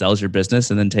sells your business,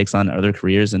 and then takes on other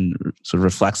careers and sort of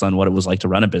reflects on what it was like to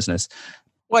run a business.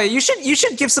 Well, you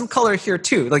should give some color here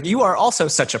too. Like, you are also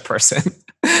such a person.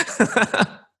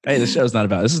 Hey, the show's not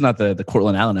about. This is not the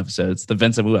Cortland Allen episode. It's the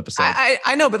Vincent Wu episode.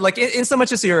 I know, but like in so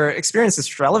much as your experience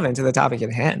is relevant to the topic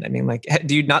at hand. I mean, like,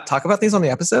 do you not talk about these on the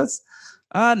episodes?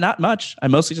 Not much. I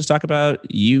mostly just talk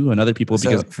about you and other people.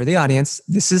 So for the audience,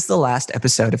 this is the last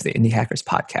episode of the Indie Hackers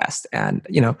podcast. And,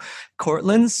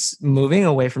 Cortland's moving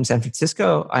away from San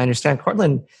Francisco. I understand.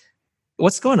 Cortland,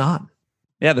 what's going on?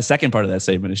 Yeah, the second part of that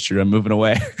statement is true. I'm moving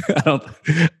away.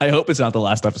 I hope it's not the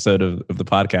last episode of the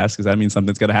podcast, because that means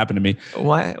something's going to happen to me.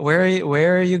 Why?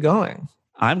 Where are you going?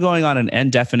 I'm going on an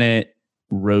indefinite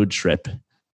road trip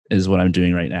is what I'm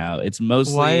doing right now. It's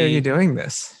mostly... Why are you doing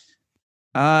this?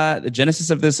 The genesis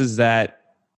of this is that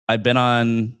I've been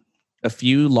on a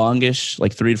few longish,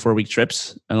 like 3 to 4 week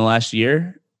trips in the last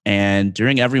year. And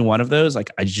during every one of those, like,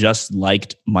 I just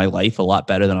liked my life a lot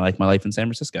better than I liked my life in San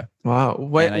Francisco. Wow.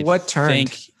 What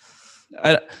turned?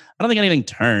 I don't think anything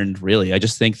turned, really. I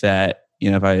just think that,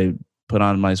 if I put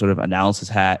on my sort of analysis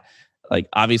hat, like,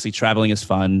 obviously traveling is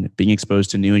fun. Being exposed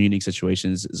to new and unique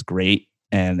situations is great,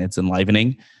 and it's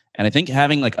enlivening. And I think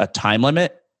having like a time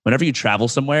limit, whenever you travel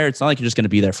somewhere, it's not like you're just going to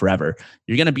be there forever.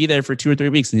 You're going to be there for 2 or 3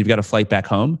 weeks and you've got a flight back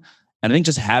home. And I think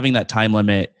just having that time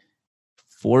limit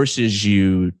forces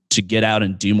you to get out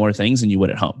and do more things than you would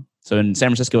at home. So in San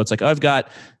Francisco, it's like, oh, I've got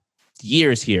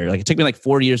years here. Like, it took me like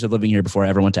 4 years of living here before I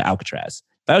ever went to Alcatraz.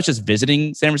 If I was just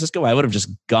visiting San Francisco, I would have just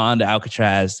gone to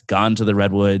Alcatraz, gone to the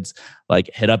Redwoods,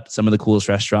 like hit up some of the coolest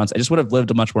restaurants. I just would have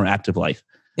lived a much more active life.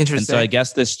 Interesting. And so I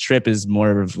guess this trip is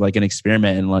more of like an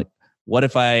experiment. And like, what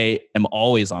if I am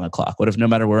always on a clock? What if no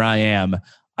matter where I am,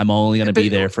 I'm only going to be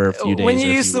there for a few days? When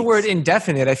you use the word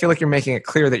indefinite, I feel like you're making it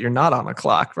clear that you're not on a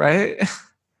clock, right?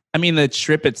 I mean, the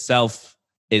trip itself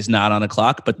is not on a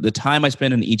clock, but the time I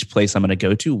spend in each place I'm going to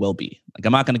go to will be. Like,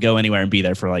 I'm not going to go anywhere and be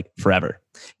there for like forever.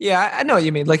 Yeah, I know what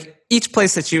you mean. Like, each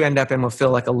place that you end up in will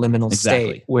feel like a liminal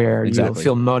state where you'll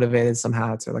feel motivated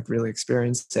somehow to like really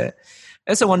experience it.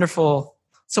 It's a wonderful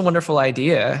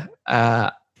idea.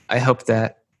 I hope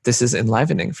that this is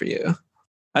enlivening for you.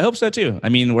 I hope so too. I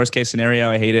mean, worst case scenario,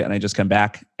 I hate it and I just come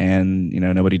back and,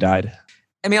 nobody died.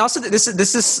 I mean, also this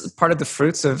is part of the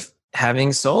fruits of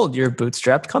having sold your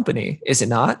bootstrapped company, is it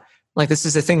not? Like, this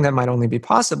is a thing that might only be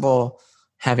possible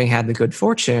having had the good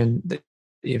fortune that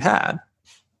you've had.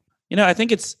 I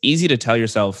think it's easy to tell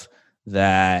yourself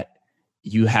that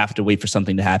you have to wait for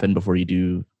something to happen before you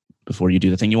do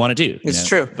the thing you want to do. It's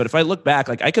true. But if I look back,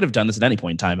 like, I could have done this at any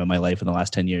point in time in my life in the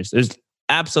last 10 years. There's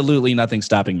absolutely nothing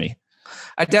stopping me.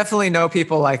 I definitely know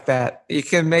people like that. You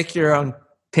can make your own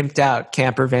pimped out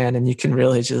camper van and you can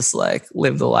really just like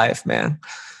live the life, man.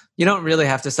 You don't really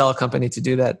have to sell a company to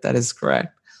do that. That is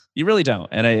correct. You really don't.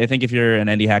 And I think if you're an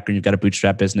indie hacker and you've got a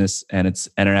bootstrap business and it's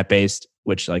internet based,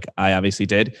 which like I obviously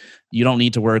did, you don't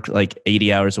need to work like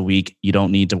 80 hours a week. You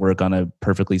don't need to work on a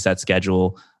perfectly set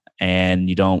schedule, and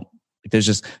you don't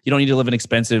need to live an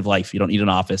expensive life. You don't need an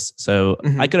office. So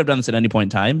I could have done this at any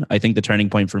point in time. I think the turning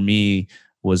point for me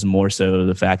was more so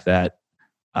the fact that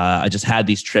I just had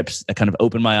these trips that kind of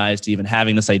opened my eyes to even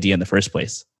having this idea in the first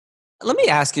place. Let me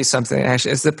ask you something, actually.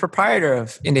 As the proprietor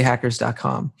of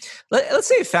indiehackers.com, let's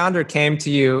say a founder came to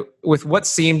you with what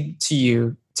seemed to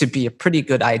you to be a pretty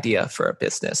good idea for a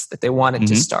business that they wanted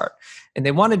to start. And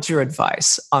they wanted your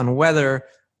advice on whether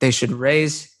they should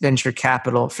raise venture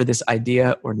capital for this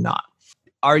idea or not.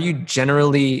 Are you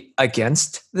generally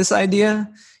against this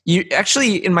idea? You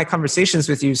actually, in my conversations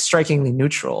with you, strikingly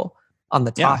neutral on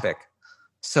the topic. Yeah.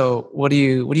 So what do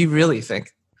you really think?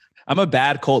 I'm a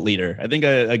bad cult leader. I think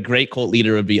a great cult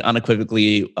leader would be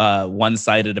unequivocally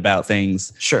one-sided about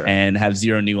things, sure, and have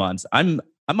zero nuance. I'm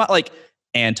not like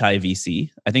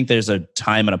anti-VC. I think there's a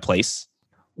time and a place.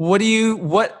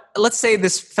 Let's say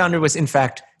this founder was in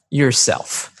fact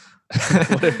yourself.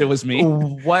 What if it was me?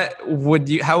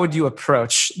 How would you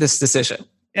approach this decision?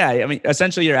 Yeah, I mean,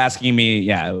 essentially you're asking me,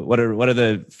 what are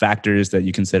the factors that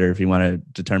you consider if you want to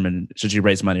determine should you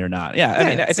raise money or not? Yeah, I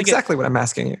mean, that's exactly what I'm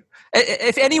asking you.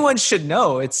 If anyone should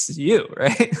know, it's you,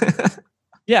 right?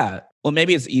 Yeah. Well,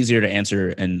 maybe it's easier to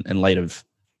answer in light of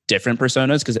different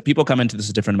personas, because people come into this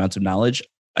with different amounts of knowledge.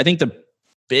 I think the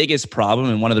biggest problem,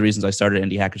 and one of the reasons I started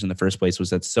Indie Hackers in the first place,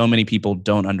 was that so many people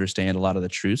don't understand a lot of the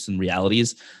truths and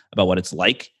realities about what it's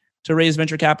like to raise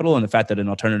venture capital and the fact that an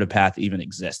alternative path even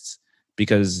exists,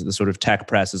 because the sort of tech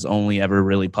press has only ever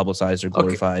really publicized or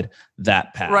glorified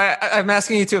that path. Right. I'm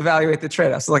asking you to evaluate the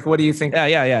trade-offs. Like, what do you think?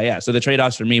 Yeah. So the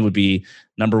trade-offs for me would be,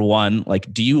 number one,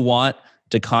 like, do you want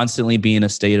to constantly be in a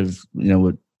state of,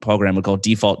 what Paul Graham would call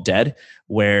default dead,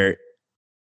 where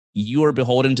you are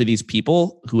beholden to these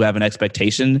people who have an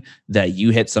expectation that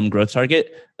you hit some growth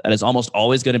target that is almost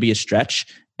always going to be a stretch.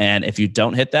 And if you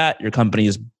don't hit that, your company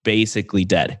is basically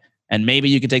dead. And maybe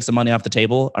you can take some money off the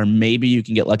table, or maybe you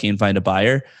can get lucky and find a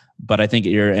buyer. But I think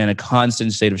you're in a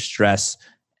constant state of stress,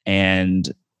 and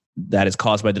that is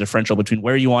caused by the differential between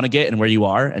where you want to get and where you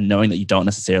are, and knowing that you don't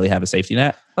necessarily have a safety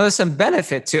net. Well, there's some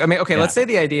benefit too. I mean, okay, let's say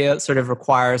the idea sort of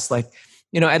requires like,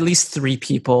 at least 3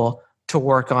 people to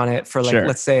work on it for like,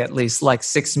 let's say at least like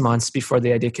 6 months before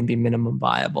the idea can be minimum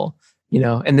viable,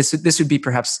 and this would be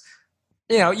perhaps,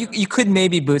 you could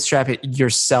maybe bootstrap it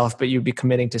yourself, but you'd be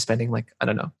committing to spending like, I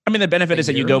don't know. I mean, the benefit is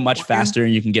that you go much faster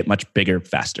and you can get much bigger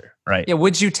faster, right? Yeah.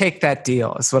 Would you take that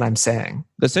deal? Is what I'm saying.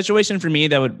 The situation for me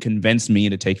that would convince me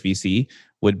to take VC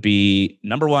would be,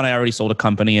 number one, I already sold a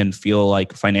company and feel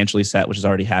like financially set, which has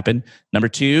already happened. Number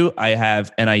two, I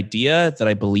have an idea that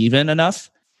I believe in enough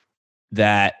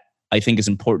that I think is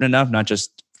important enough, not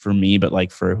just for me, but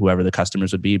like for whoever the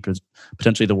customers would be,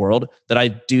 potentially the world, that I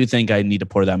do think I need to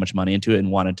pour that much money into it and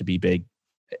want it to be big.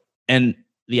 And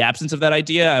the absence of that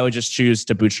idea, I would just choose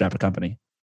to bootstrap a company.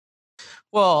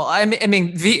 Well, I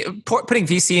mean, putting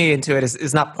VC into it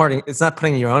is not putting. It's not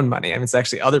putting your own money. I mean, it's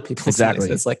actually other people's money.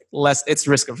 So it's like less. It's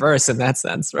risk averse in that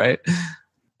sense, right?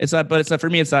 It's not, but it's not, for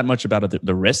me, it's not much about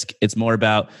the risk. It's more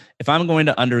about, if I'm going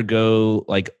to undergo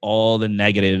like all the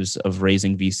negatives of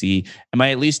raising VC, am I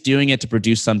at least doing it to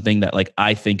produce something that like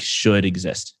I think should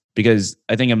exist? Because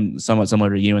I think I'm somewhat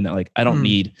similar to you in that like I don't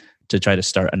need to try to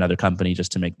start another company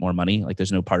just to make more money. Like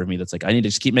there's no part of me that's like, I need to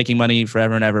just keep making money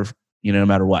forever and ever, no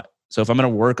matter what. So if I'm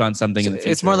going to work on something in the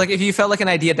future, it's more like if you felt like an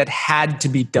idea that had to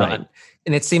be done,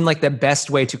 and it seemed like the best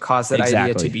way to cause that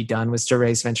idea to be done was to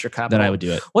raise venture capital, then I would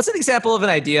do it. What's an example of an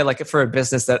idea like for a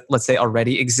business that, let's say,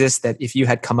 already exists, that if you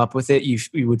had come up with it, you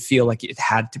would feel like it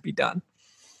had to be done?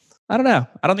 I don't know.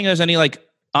 I don't think there's any like,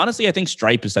 honestly, I think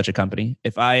Stripe is such a company.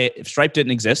 If Stripe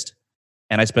didn't exist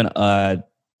and I spent a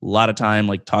lot of time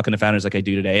like talking to founders like I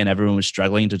do today, and everyone was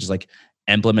struggling to just like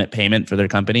implement payment for their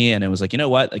company, and it was like, you know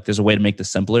what, like there's a way to make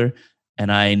this simpler,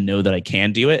 and I know that I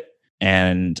can do it,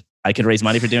 and I can raise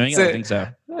money for doing it. I think so.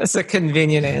 That's a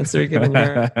convenient answer given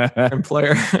your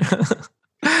employer.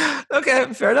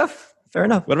 Okay, fair enough.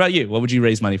 What about you? What would you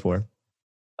raise money for?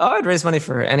 Oh, I'd raise money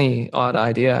for any odd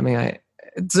idea. I mean,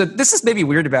 this is maybe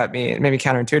weird about me, maybe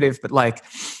counterintuitive, but like,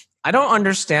 I don't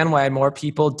understand why more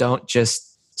people don't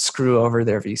just screw over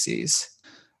their VCs.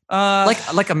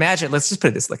 Like imagine, let's just put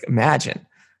it this, like imagine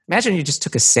you just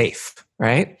took a safe,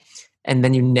 right? And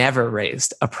then you never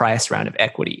raised a price round of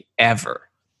equity ever.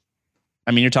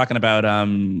 I mean, you're talking about our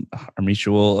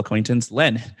mutual acquaintance,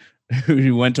 Len,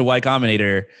 who went to Y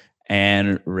Combinator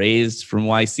and raised from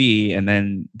YC and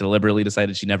then deliberately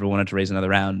decided she never wanted to raise another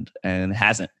round and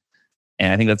hasn't.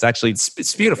 And I think that's actually...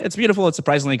 It's beautiful. It's beautiful. It's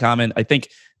surprisingly common. I think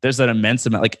there's an immense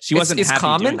amount... Like, she wasn't happy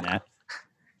common? doing that.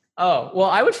 Oh, well,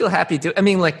 I would feel happy to... I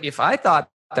mean, like, if I thought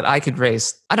that I could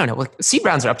raise... I don't know. Like, seed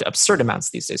rounds are up to absurd amounts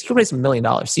these days. You could raise $1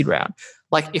 million seed round.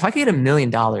 Like, if I could get $1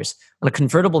 million on a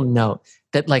convertible note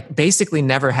that, like, basically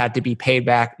never had to be paid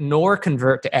back nor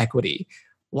convert to equity,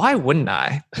 why wouldn't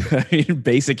I?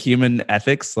 Basic human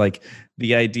ethics, like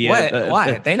the idea...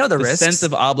 Why? They know the risks. Sense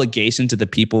of obligation to the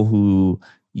people who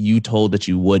you told that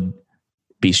you would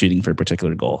be shooting for a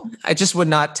particular goal. I just would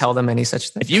not tell them any such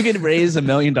thing. If you could raise $1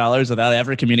 million without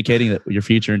ever communicating your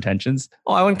future intentions.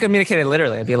 Oh, I wouldn't communicate it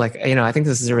literally. I'd be like, I think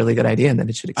this is a really good idea and that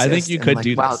it should exist. I think you could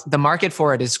do this. Wow, the market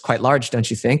for it is quite large, don't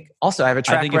you think? Also, I have a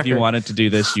track record. If you wanted to do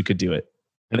this, you could do it.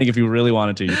 I think if you really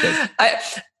wanted to, you could.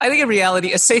 I think in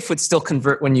reality, a safe would still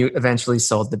convert when you eventually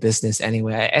sold the business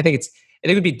anyway. I think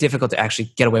it would be difficult to actually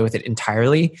get away with it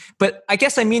entirely. But I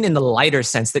guess I mean in the lighter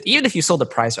sense that even if you sold a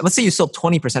price, let's say you sold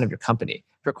 20% of your company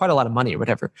for quite a lot of money or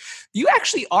whatever, you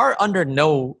actually are under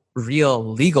no real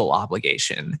legal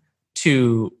obligation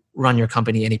to run your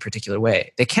company any particular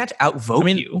way. They can't outvote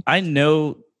you. I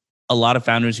know a lot of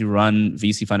founders who run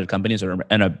VC-funded companies are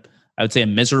in I would say a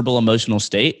miserable emotional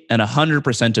state, and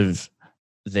 100% of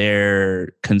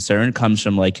their concern comes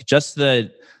from like just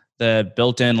the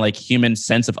built-in like human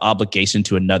sense of obligation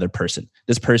to another person.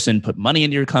 This person put money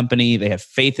into your company, they have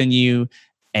faith in you,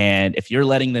 and if you're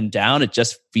letting them down, it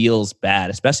just feels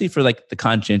bad, especially for like the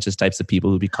conscientious types of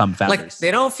people who become founders. Like they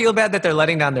don't feel bad that they're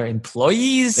letting down their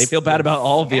employees. They feel bad about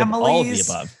all of the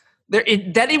above.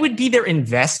 That it would be their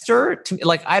investor to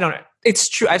like, I don't know. It's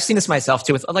true. I've seen this myself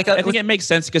too. With like, I think it makes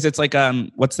sense because it's like,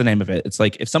 what's the name of it? It's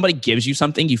like if somebody gives you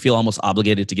something, you feel almost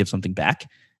obligated to give something back.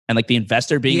 And like the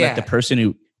investor being like the person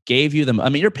who gave you them. I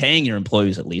mean, you're paying your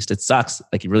employees at least. It sucks.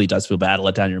 Like it really does feel bad to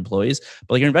let down your employees,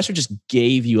 but like your investor just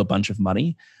gave you a bunch of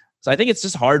money. So I think it's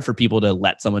just hard for people to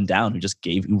let someone down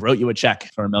who wrote you a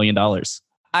check for $1 million.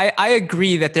 I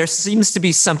agree that there seems to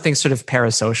be something sort of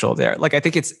parasocial there. Like, I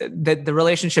think it's that the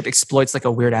relationship exploits like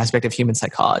a weird aspect of human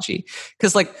psychology.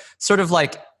 Because like, sort of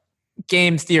like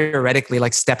game theoretically,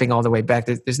 like stepping all the way back,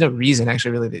 there's no reason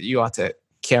actually really that you ought to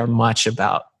care much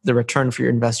about the return for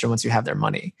your investor once you have their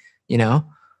money, you know?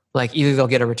 Like either they'll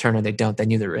get a return or they don't, they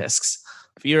knew the risks.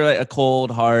 If you're like a cold,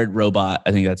 hard robot,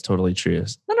 I think that's totally true.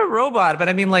 Not a robot, but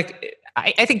I mean like,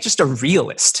 I think just a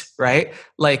realist, right?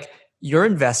 Like, your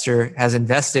investor has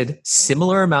invested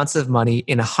similar amounts of money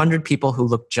in 100 people who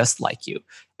look just like you,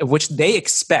 in which they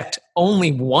expect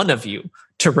only one of you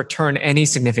to return any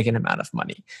significant amount of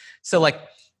money. So like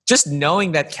just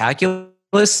knowing that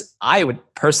calculus, I would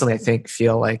personally, I think,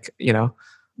 feel like, you know,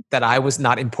 that I was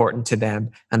not important to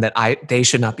them and that they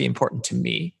should not be important to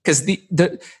me. Because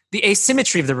the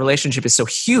asymmetry of the relationship is so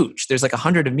huge. There's like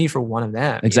 100 of me for one of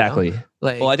them. Exactly. You know?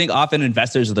 Like, well, I think often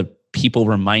investors are the people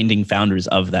reminding founders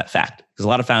of that fact. Because a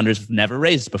lot of founders have never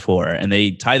raised before and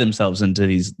they tie themselves into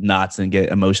these knots and get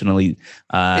emotionally...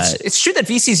 It's true that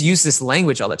VCs use this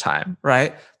language all the time,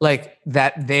 right? Like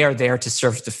that they are there to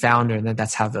serve the founder and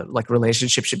that's how the like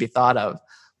relationship should be thought of.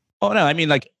 Oh, no. I mean,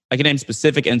 like, I can name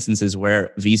specific instances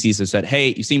where VCs have said,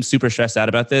 hey, you seem super stressed out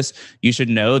about this. You should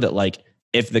know that, like,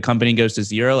 if the company goes to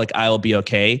zero, like, I'll be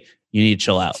okay. You need to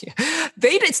chill out.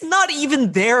 It's not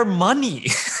even their money.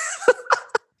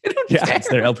 They don't care. It's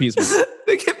their LPs' money.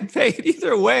 They get paid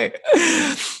either way.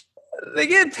 They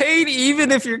get paid even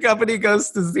if your company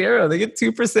goes to zero. They get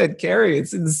 2% carry.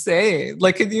 It's insane.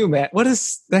 Like, can you imagine?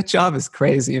 That job is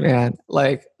crazy, man.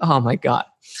 Like, oh my God.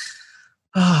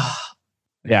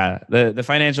 Yeah, the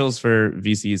financials for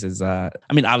VCs is, I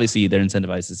mean, obviously they're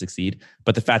incentivized to succeed,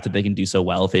 but the fact that they can do so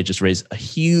well if they just raise a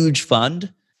huge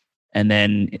fund and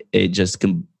then it just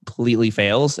completely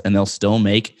fails and they'll still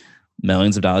make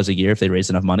millions of dollars a year if they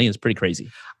raise enough money is pretty crazy.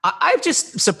 I'm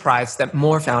just surprised that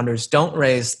more founders don't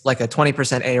raise like a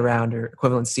 20% A round or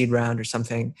equivalent seed round or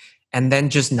something and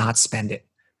then just not spend it.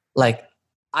 Like,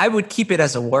 I would keep it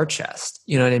as a war chest.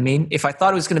 You know what I mean? If I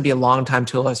thought it was going to be a long time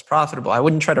till I was profitable, I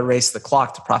wouldn't try to race the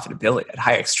clock to profitability. I'd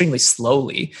hire extremely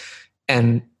slowly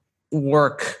and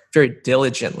work very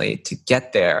diligently to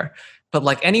get there. But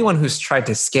like anyone who's tried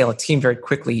to scale a team very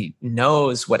quickly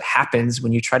knows what happens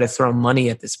when you try to throw money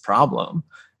at this problem.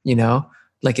 You know,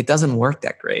 like it doesn't work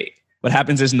that great. What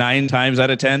happens is 9 times out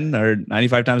of 10 or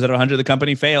 95 times out of 100, the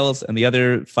company fails. And the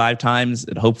other 5 times,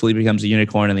 it hopefully becomes a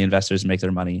unicorn and the investors make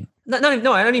their money.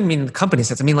 No, I don't even mean the company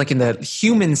sense. I mean like in the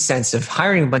human sense of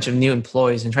hiring a bunch of new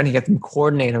employees and trying to get them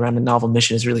coordinated around a novel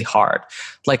mission is really hard.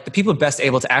 Like the people best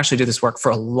able to actually do this work for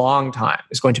a long time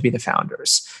is going to be the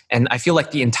founders. And I feel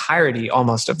like the entirety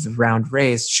almost of the round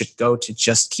raised should go to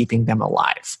just keeping them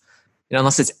alive. You know,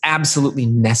 unless it's absolutely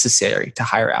necessary to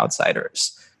hire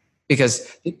outsiders.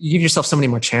 Because you give yourself so many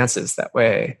more chances that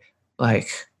way. Like,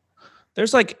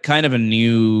 there's like kind of a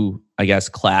new, I guess,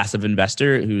 class of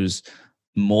investor who's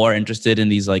more interested in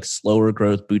these like slower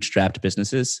growth bootstrapped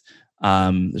businesses.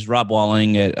 There's Rob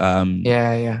Walling at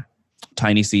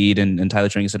Tiny Seed and Tyler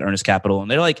Trinkus at Earnest Capital. And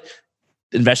they're like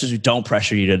investors who don't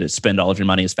pressure you to spend all of your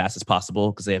money as fast as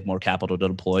possible because they have more capital to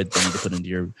deploy that they need to put into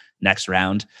your next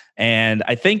round. And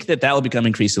I think that will become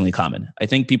increasingly common. I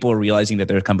think people are realizing that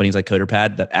there are companies like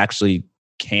CoderPad that actually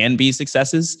can be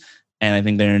successes. And I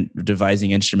think they're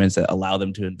devising instruments that allow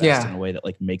them to invest in a way that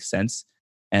like makes sense.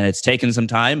 And it's taken some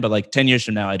time, but like 10 years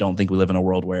from now, I don't think we live in a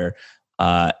world where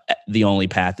the only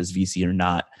path is VC or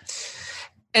not.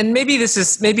 And maybe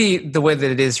the way that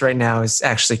it is right now is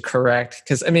actually correct.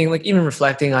 Because I mean, like even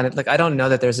reflecting on it, like I don't know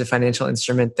that there's a financial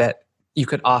instrument that you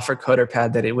could offer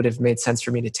CoderPad that it would have made sense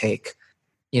for me to take.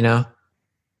 You know,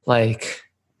 like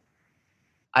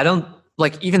I don't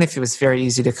like even if it was very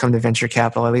easy to come to venture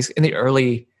capital, at least in the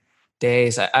early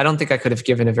days, I don't think I could have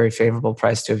given a very favorable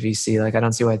price to a VC. Like I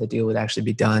don't see why the deal would actually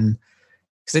be done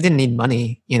because they didn't need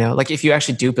money. You know, like if you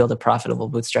actually do build a profitable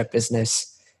bootstrap business.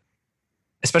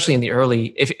 Especially in the early,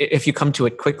 if you come to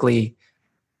it quickly,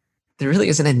 there really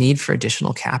isn't a need for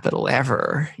additional capital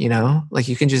ever, you know? Like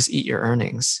you can just eat your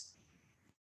earnings.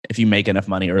 If you make enough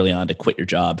money early on to quit your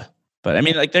job. But I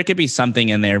mean, like there could be something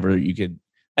in there where you could,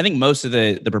 I think most of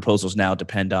the proposals now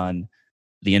depend on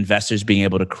the investors being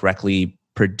able to correctly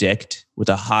predict with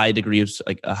a high degree of,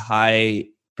 like a high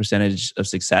percentage of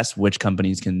success, which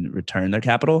companies can return their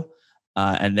capital.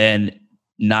 And then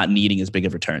not needing as big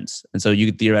of returns. And so you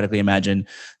could theoretically imagine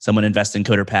someone invest in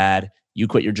CoderPad, you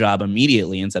quit your job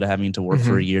immediately instead of having to work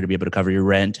for a year to be able to cover your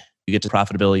rent. You get to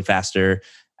profitability faster.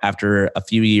 After a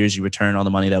few years, you return all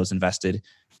the money that was invested.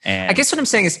 And I guess what I'm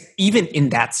saying is even in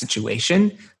that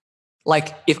situation,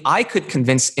 Like if I could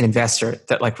convince an investor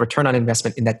that like return on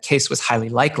investment in that case was highly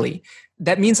likely,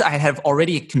 that means I have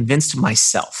already convinced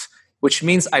myself, which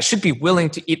means I should be willing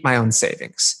to eat my own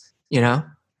savings,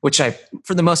 which I,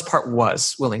 for the most part,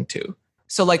 was willing to.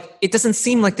 So like, it doesn't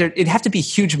seem like it'd have to be a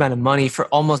huge amount of money for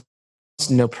almost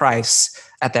no price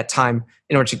at that time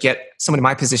in order to get someone in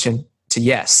my position to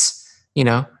yes, You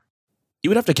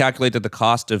would have to calculate that the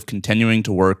cost of continuing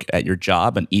to work at your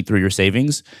job and eat through your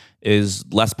savings is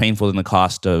less painful than the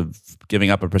cost of giving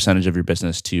up a percentage of your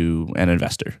business to an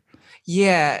investor.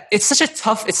 Yeah, it's such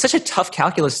a tough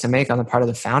calculus to make on the part of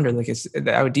the founder. Like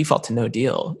I would default to no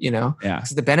deal, Yeah. because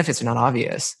the benefits are not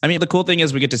obvious. I mean, the cool thing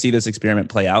is we get to see this experiment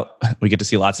play out. We get to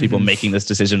see lots of people making this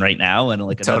decision right now. And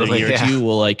like another year or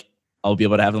two, I'll be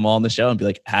able to have them all on the show and be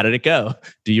like, how did it go?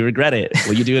 Do you regret it?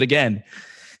 Will you do it again?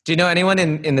 Do you know anyone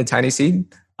in the Tiny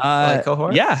Seed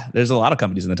cohort? Yeah, there's a lot of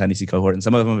companies in the Tiny Seed cohort, and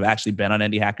some of them have actually been on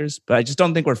Indie Hackers. But I just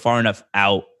don't think we're far enough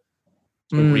out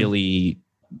to really,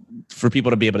 for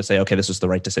people to be able to say, okay, this was the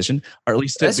right decision, or at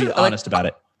least to be honest about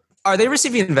it. Are they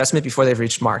receiving investment before they've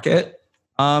reached market?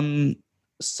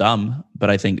 Some, but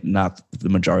I think not the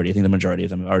majority. I think the majority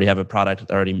of them already have a product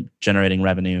that's already generating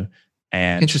revenue,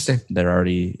 and interesting.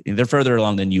 They're further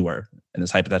along than you were in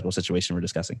this hypothetical situation we're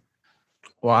discussing.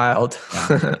 Wild.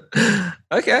 Yeah.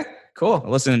 Okay, cool.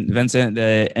 Listen, Vincent,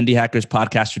 the Indie Hackers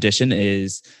podcast tradition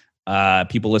is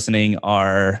people listening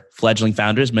are fledgling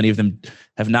founders. Many of them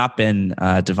have not been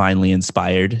divinely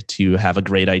inspired to have a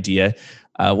great idea.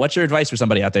 What's your advice for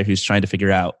somebody out there who's trying to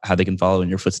figure out how they can follow in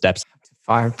your footsteps?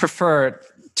 I prefer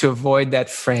to avoid that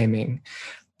framing,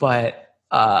 but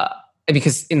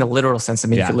because in the literal sense,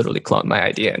 you could literally clone my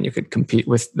idea and you could compete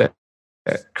with the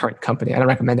current company. I don't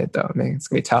recommend it though. I mean, it's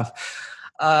gonna be tough.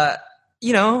 Try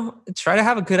to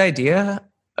have a good idea.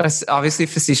 Obviously,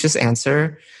 facetious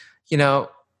answer. You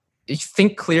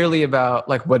think clearly about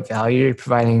like what value you're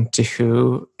providing to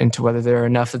who and to whether there are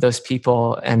enough of those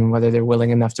people and whether they're willing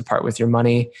enough to part with your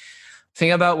money.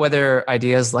 Think about whether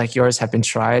ideas like yours have been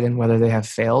tried and whether they have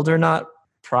failed or not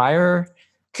prior.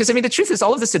 Because the truth is,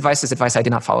 all of this advice is advice I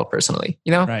did not follow personally.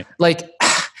 Right. Like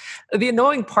the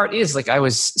annoying part is like I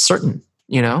was certain.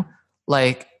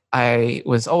 Like I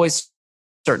was always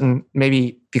certain,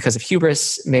 maybe because of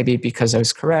hubris, maybe because I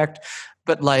was correct,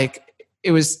 but like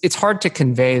it's hard to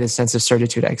convey the sense of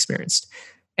certitude I experienced.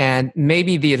 And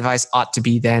maybe the advice ought to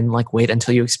be then like wait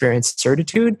until you experience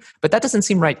certitude, but that doesn't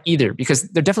seem right either, because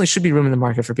there definitely should be room in the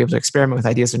market for people to experiment with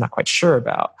ideas they're not quite sure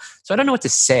about. So I don't know what to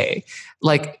say,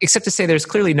 like except to say there's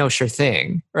clearly no sure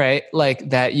thing, right?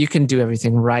 Like that you can do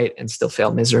everything right and still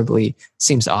fail miserably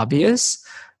seems obvious.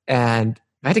 And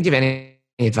if I had to give any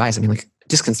advice,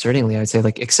 disconcertingly, I would say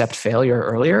like accept failure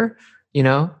earlier,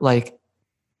 like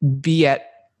be at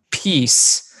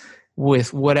peace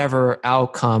with whatever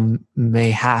outcome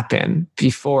may happen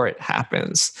before it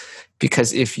happens.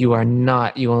 Because if you are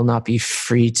not, you will not be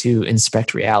free to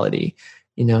inspect reality.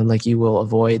 Like you will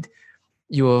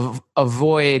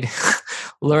avoid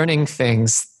learning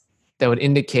things that would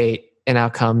indicate an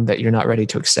outcome that you're not ready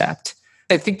to accept.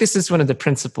 I think this is one of the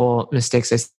principal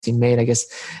mistakes I've seen made. I guess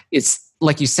it's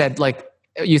like you said, like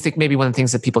you think maybe one of the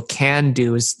things that people can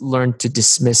do is learn to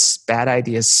dismiss bad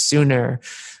ideas sooner.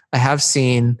 I have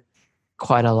seen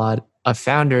quite a lot of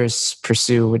founders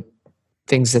pursue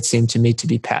things that seem to me to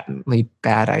be patently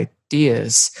bad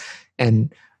ideas.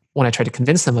 And when I try to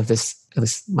convince them of this, at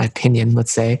least my opinion,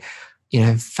 let's say,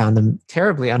 I've found them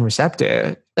terribly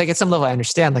unreceptive. Like at some level, I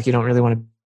understand, like you don't really want to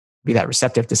be that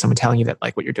receptive to someone telling you that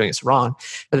like what you're doing is wrong.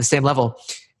 But at the same level,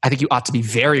 I think you ought to be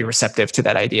very receptive to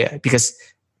that idea, because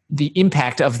the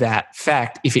impact of that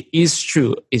fact, if it is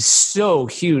true, is so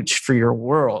huge for your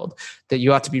world that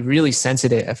you ought to be really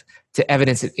sensitive to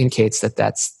evidence that indicates that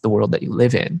that's the world that you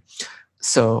live in.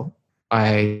 So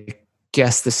I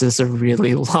guess this is a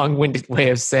really long-winded way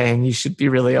of saying you should be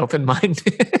really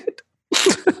open-minded.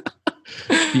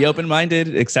 Be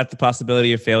open-minded, accept the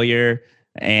possibility of failure,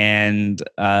 and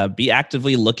be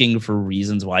actively looking for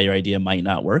reasons why your idea might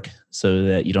not work, so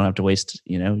that you don't have to waste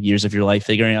years of your life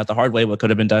figuring out the hard way what could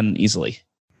have been done easily.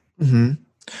 Mm-hmm.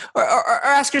 Or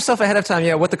ask yourself ahead of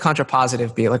time, what the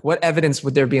contrapositive be? Like, what evidence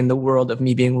would there be in the world of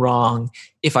me being wrong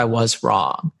if I was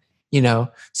wrong?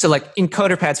 So like in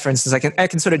CoderPads, for instance, I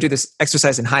can sort of do this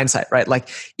exercise in hindsight, right? Like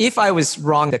if I was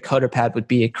wrong that CoderPad would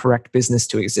be a correct business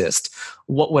to exist,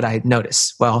 what would I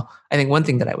notice? Well, I think one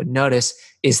thing that I would notice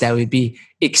is that it would be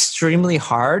extremely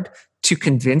hard to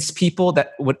convince people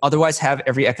that would otherwise have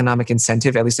every economic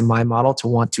incentive, at least in my model, to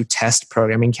want to test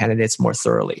programming candidates more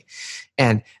thoroughly.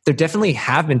 And there definitely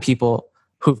have been people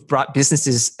who've brought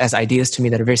businesses as ideas to me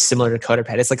that are very similar to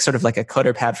CoderPad. It's like sort of like a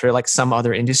CoderPad for like some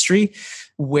other industry,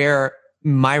 where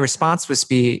my response would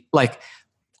be like,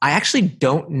 I actually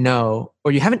don't know,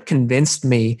 or you haven't convinced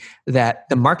me that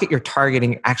the market you're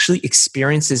targeting actually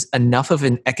experiences enough of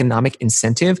an economic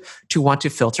incentive to want to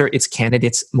filter its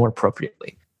candidates more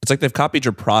appropriately. It's like they've copied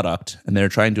your product and they're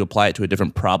trying to apply it to a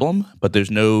different problem, but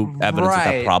there's no evidence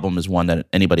that problem is one that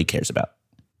anybody cares about.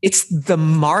 It's the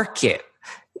market.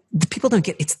 The people don't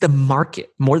get it's the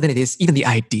market more than it is even the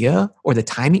idea or the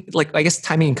timing. Like, I guess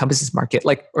timing encompasses market,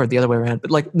 like, or the other way around. But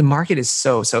like, the market is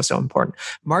so important.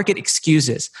 Market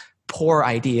excuses poor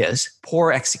ideas,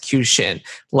 poor execution,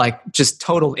 like just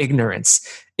total ignorance.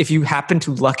 If you happen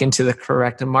to luck into the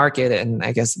correct market, and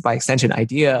I guess by extension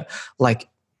idea, like,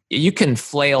 you can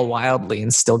flail wildly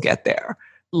and still get there.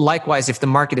 Likewise, if the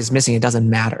market is missing, it doesn't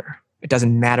matter. It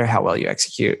doesn't matter how well you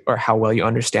execute or how well you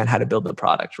understand how to build the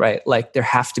product, right? Like, there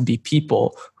have to be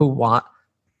people who want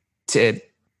to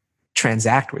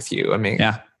transact with you. I mean,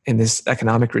 in this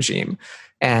economic regime.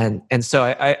 And so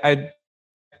I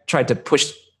tried to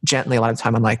push gently a lot of the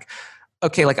time. I'm like,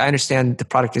 okay, like, I understand the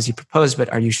product as you propose, but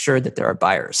are you sure that there are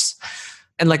buyers?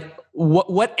 And like,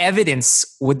 what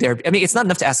evidence would there be? I mean, it's not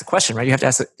enough to ask the question, right? You have to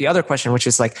ask the other question, which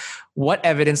is like, what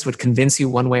evidence would convince you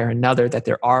one way or another that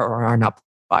there are or are not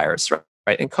buyers,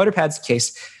 right? In CoderPad's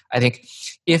case, I think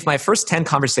if my first 10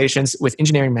 conversations with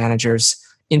engineering managers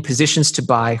in positions to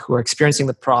buy who are experiencing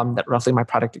the problem that roughly my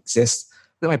product exists,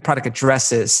 that my product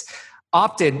addresses,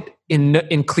 opted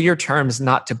in clear terms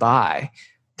not to buy,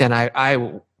 then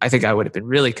I think I would have been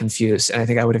really confused, and I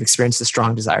think I would have experienced a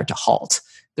strong desire to halt.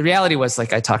 The reality was,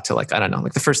 like, I talked to, like, I don't know,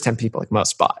 like the first 10 people, like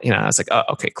most bought, I was like, oh,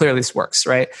 okay, clearly this works,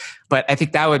 right? But I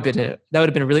think that would have been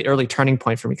a really early turning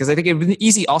point for me, because I think it would be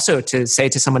easy also to say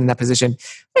to someone in that position,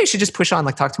 hey, you should just push on,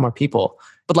 like, talk to more people.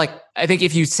 But like, I think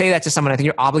if you say that to someone, I think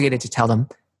you're obligated to tell them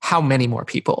how many more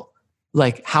people,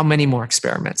 like how many more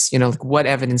experiments, like what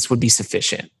evidence would be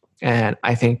sufficient. And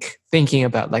I think thinking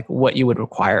about like what you would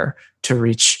require to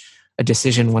reach a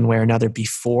decision one way or another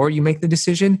before you make the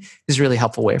decision is a really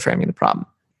helpful way of framing the problem.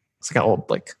 It's like an old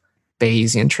like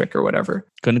Bayesian trick or whatever.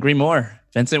 Couldn't agree more.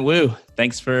 Vincent Wu,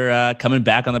 thanks for coming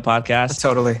back on the podcast.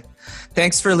 Totally.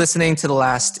 Thanks for listening to the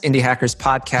last Indie Hackers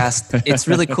podcast. It's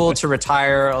really cool to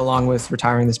retire along with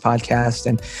retiring this podcast.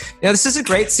 And this is a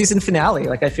great season finale.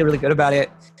 Like, I feel really good about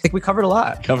it. I think we covered a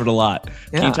lot. Yeah.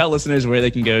 Can you tell listeners where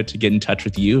they can go to get in touch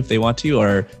with you if they want to,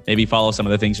 or maybe follow some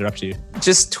of the things you're up to?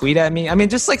 Just tweet at me. I mean,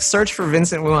 just like search for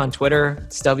Vincent Wu on Twitter.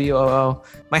 It's WOO.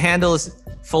 My handle is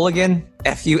Fulligin,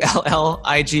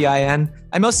 FULLIGIN.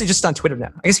 I'm mostly just on Twitter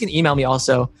now. I guess you can email me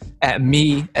also at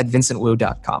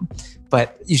me@vincentwu.com.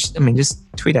 But just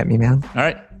tweet at me, man. All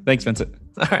right. Thanks, Vincent.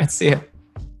 All right. See ya.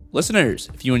 Listeners,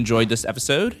 if you enjoyed this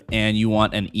episode and you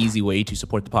want an easy way to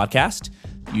support the podcast,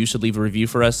 you should leave a review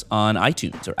for us on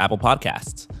iTunes or Apple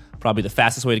Podcasts. Probably the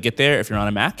fastest way to get there if you're on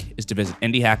a Mac is to visit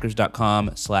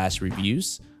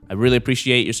indiehackers.com/reviews. I really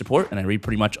appreciate your support, and I read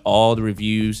pretty much all the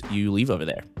reviews you leave over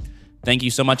there. Thank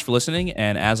you so much for listening,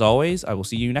 and as always, I will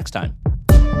see you next time.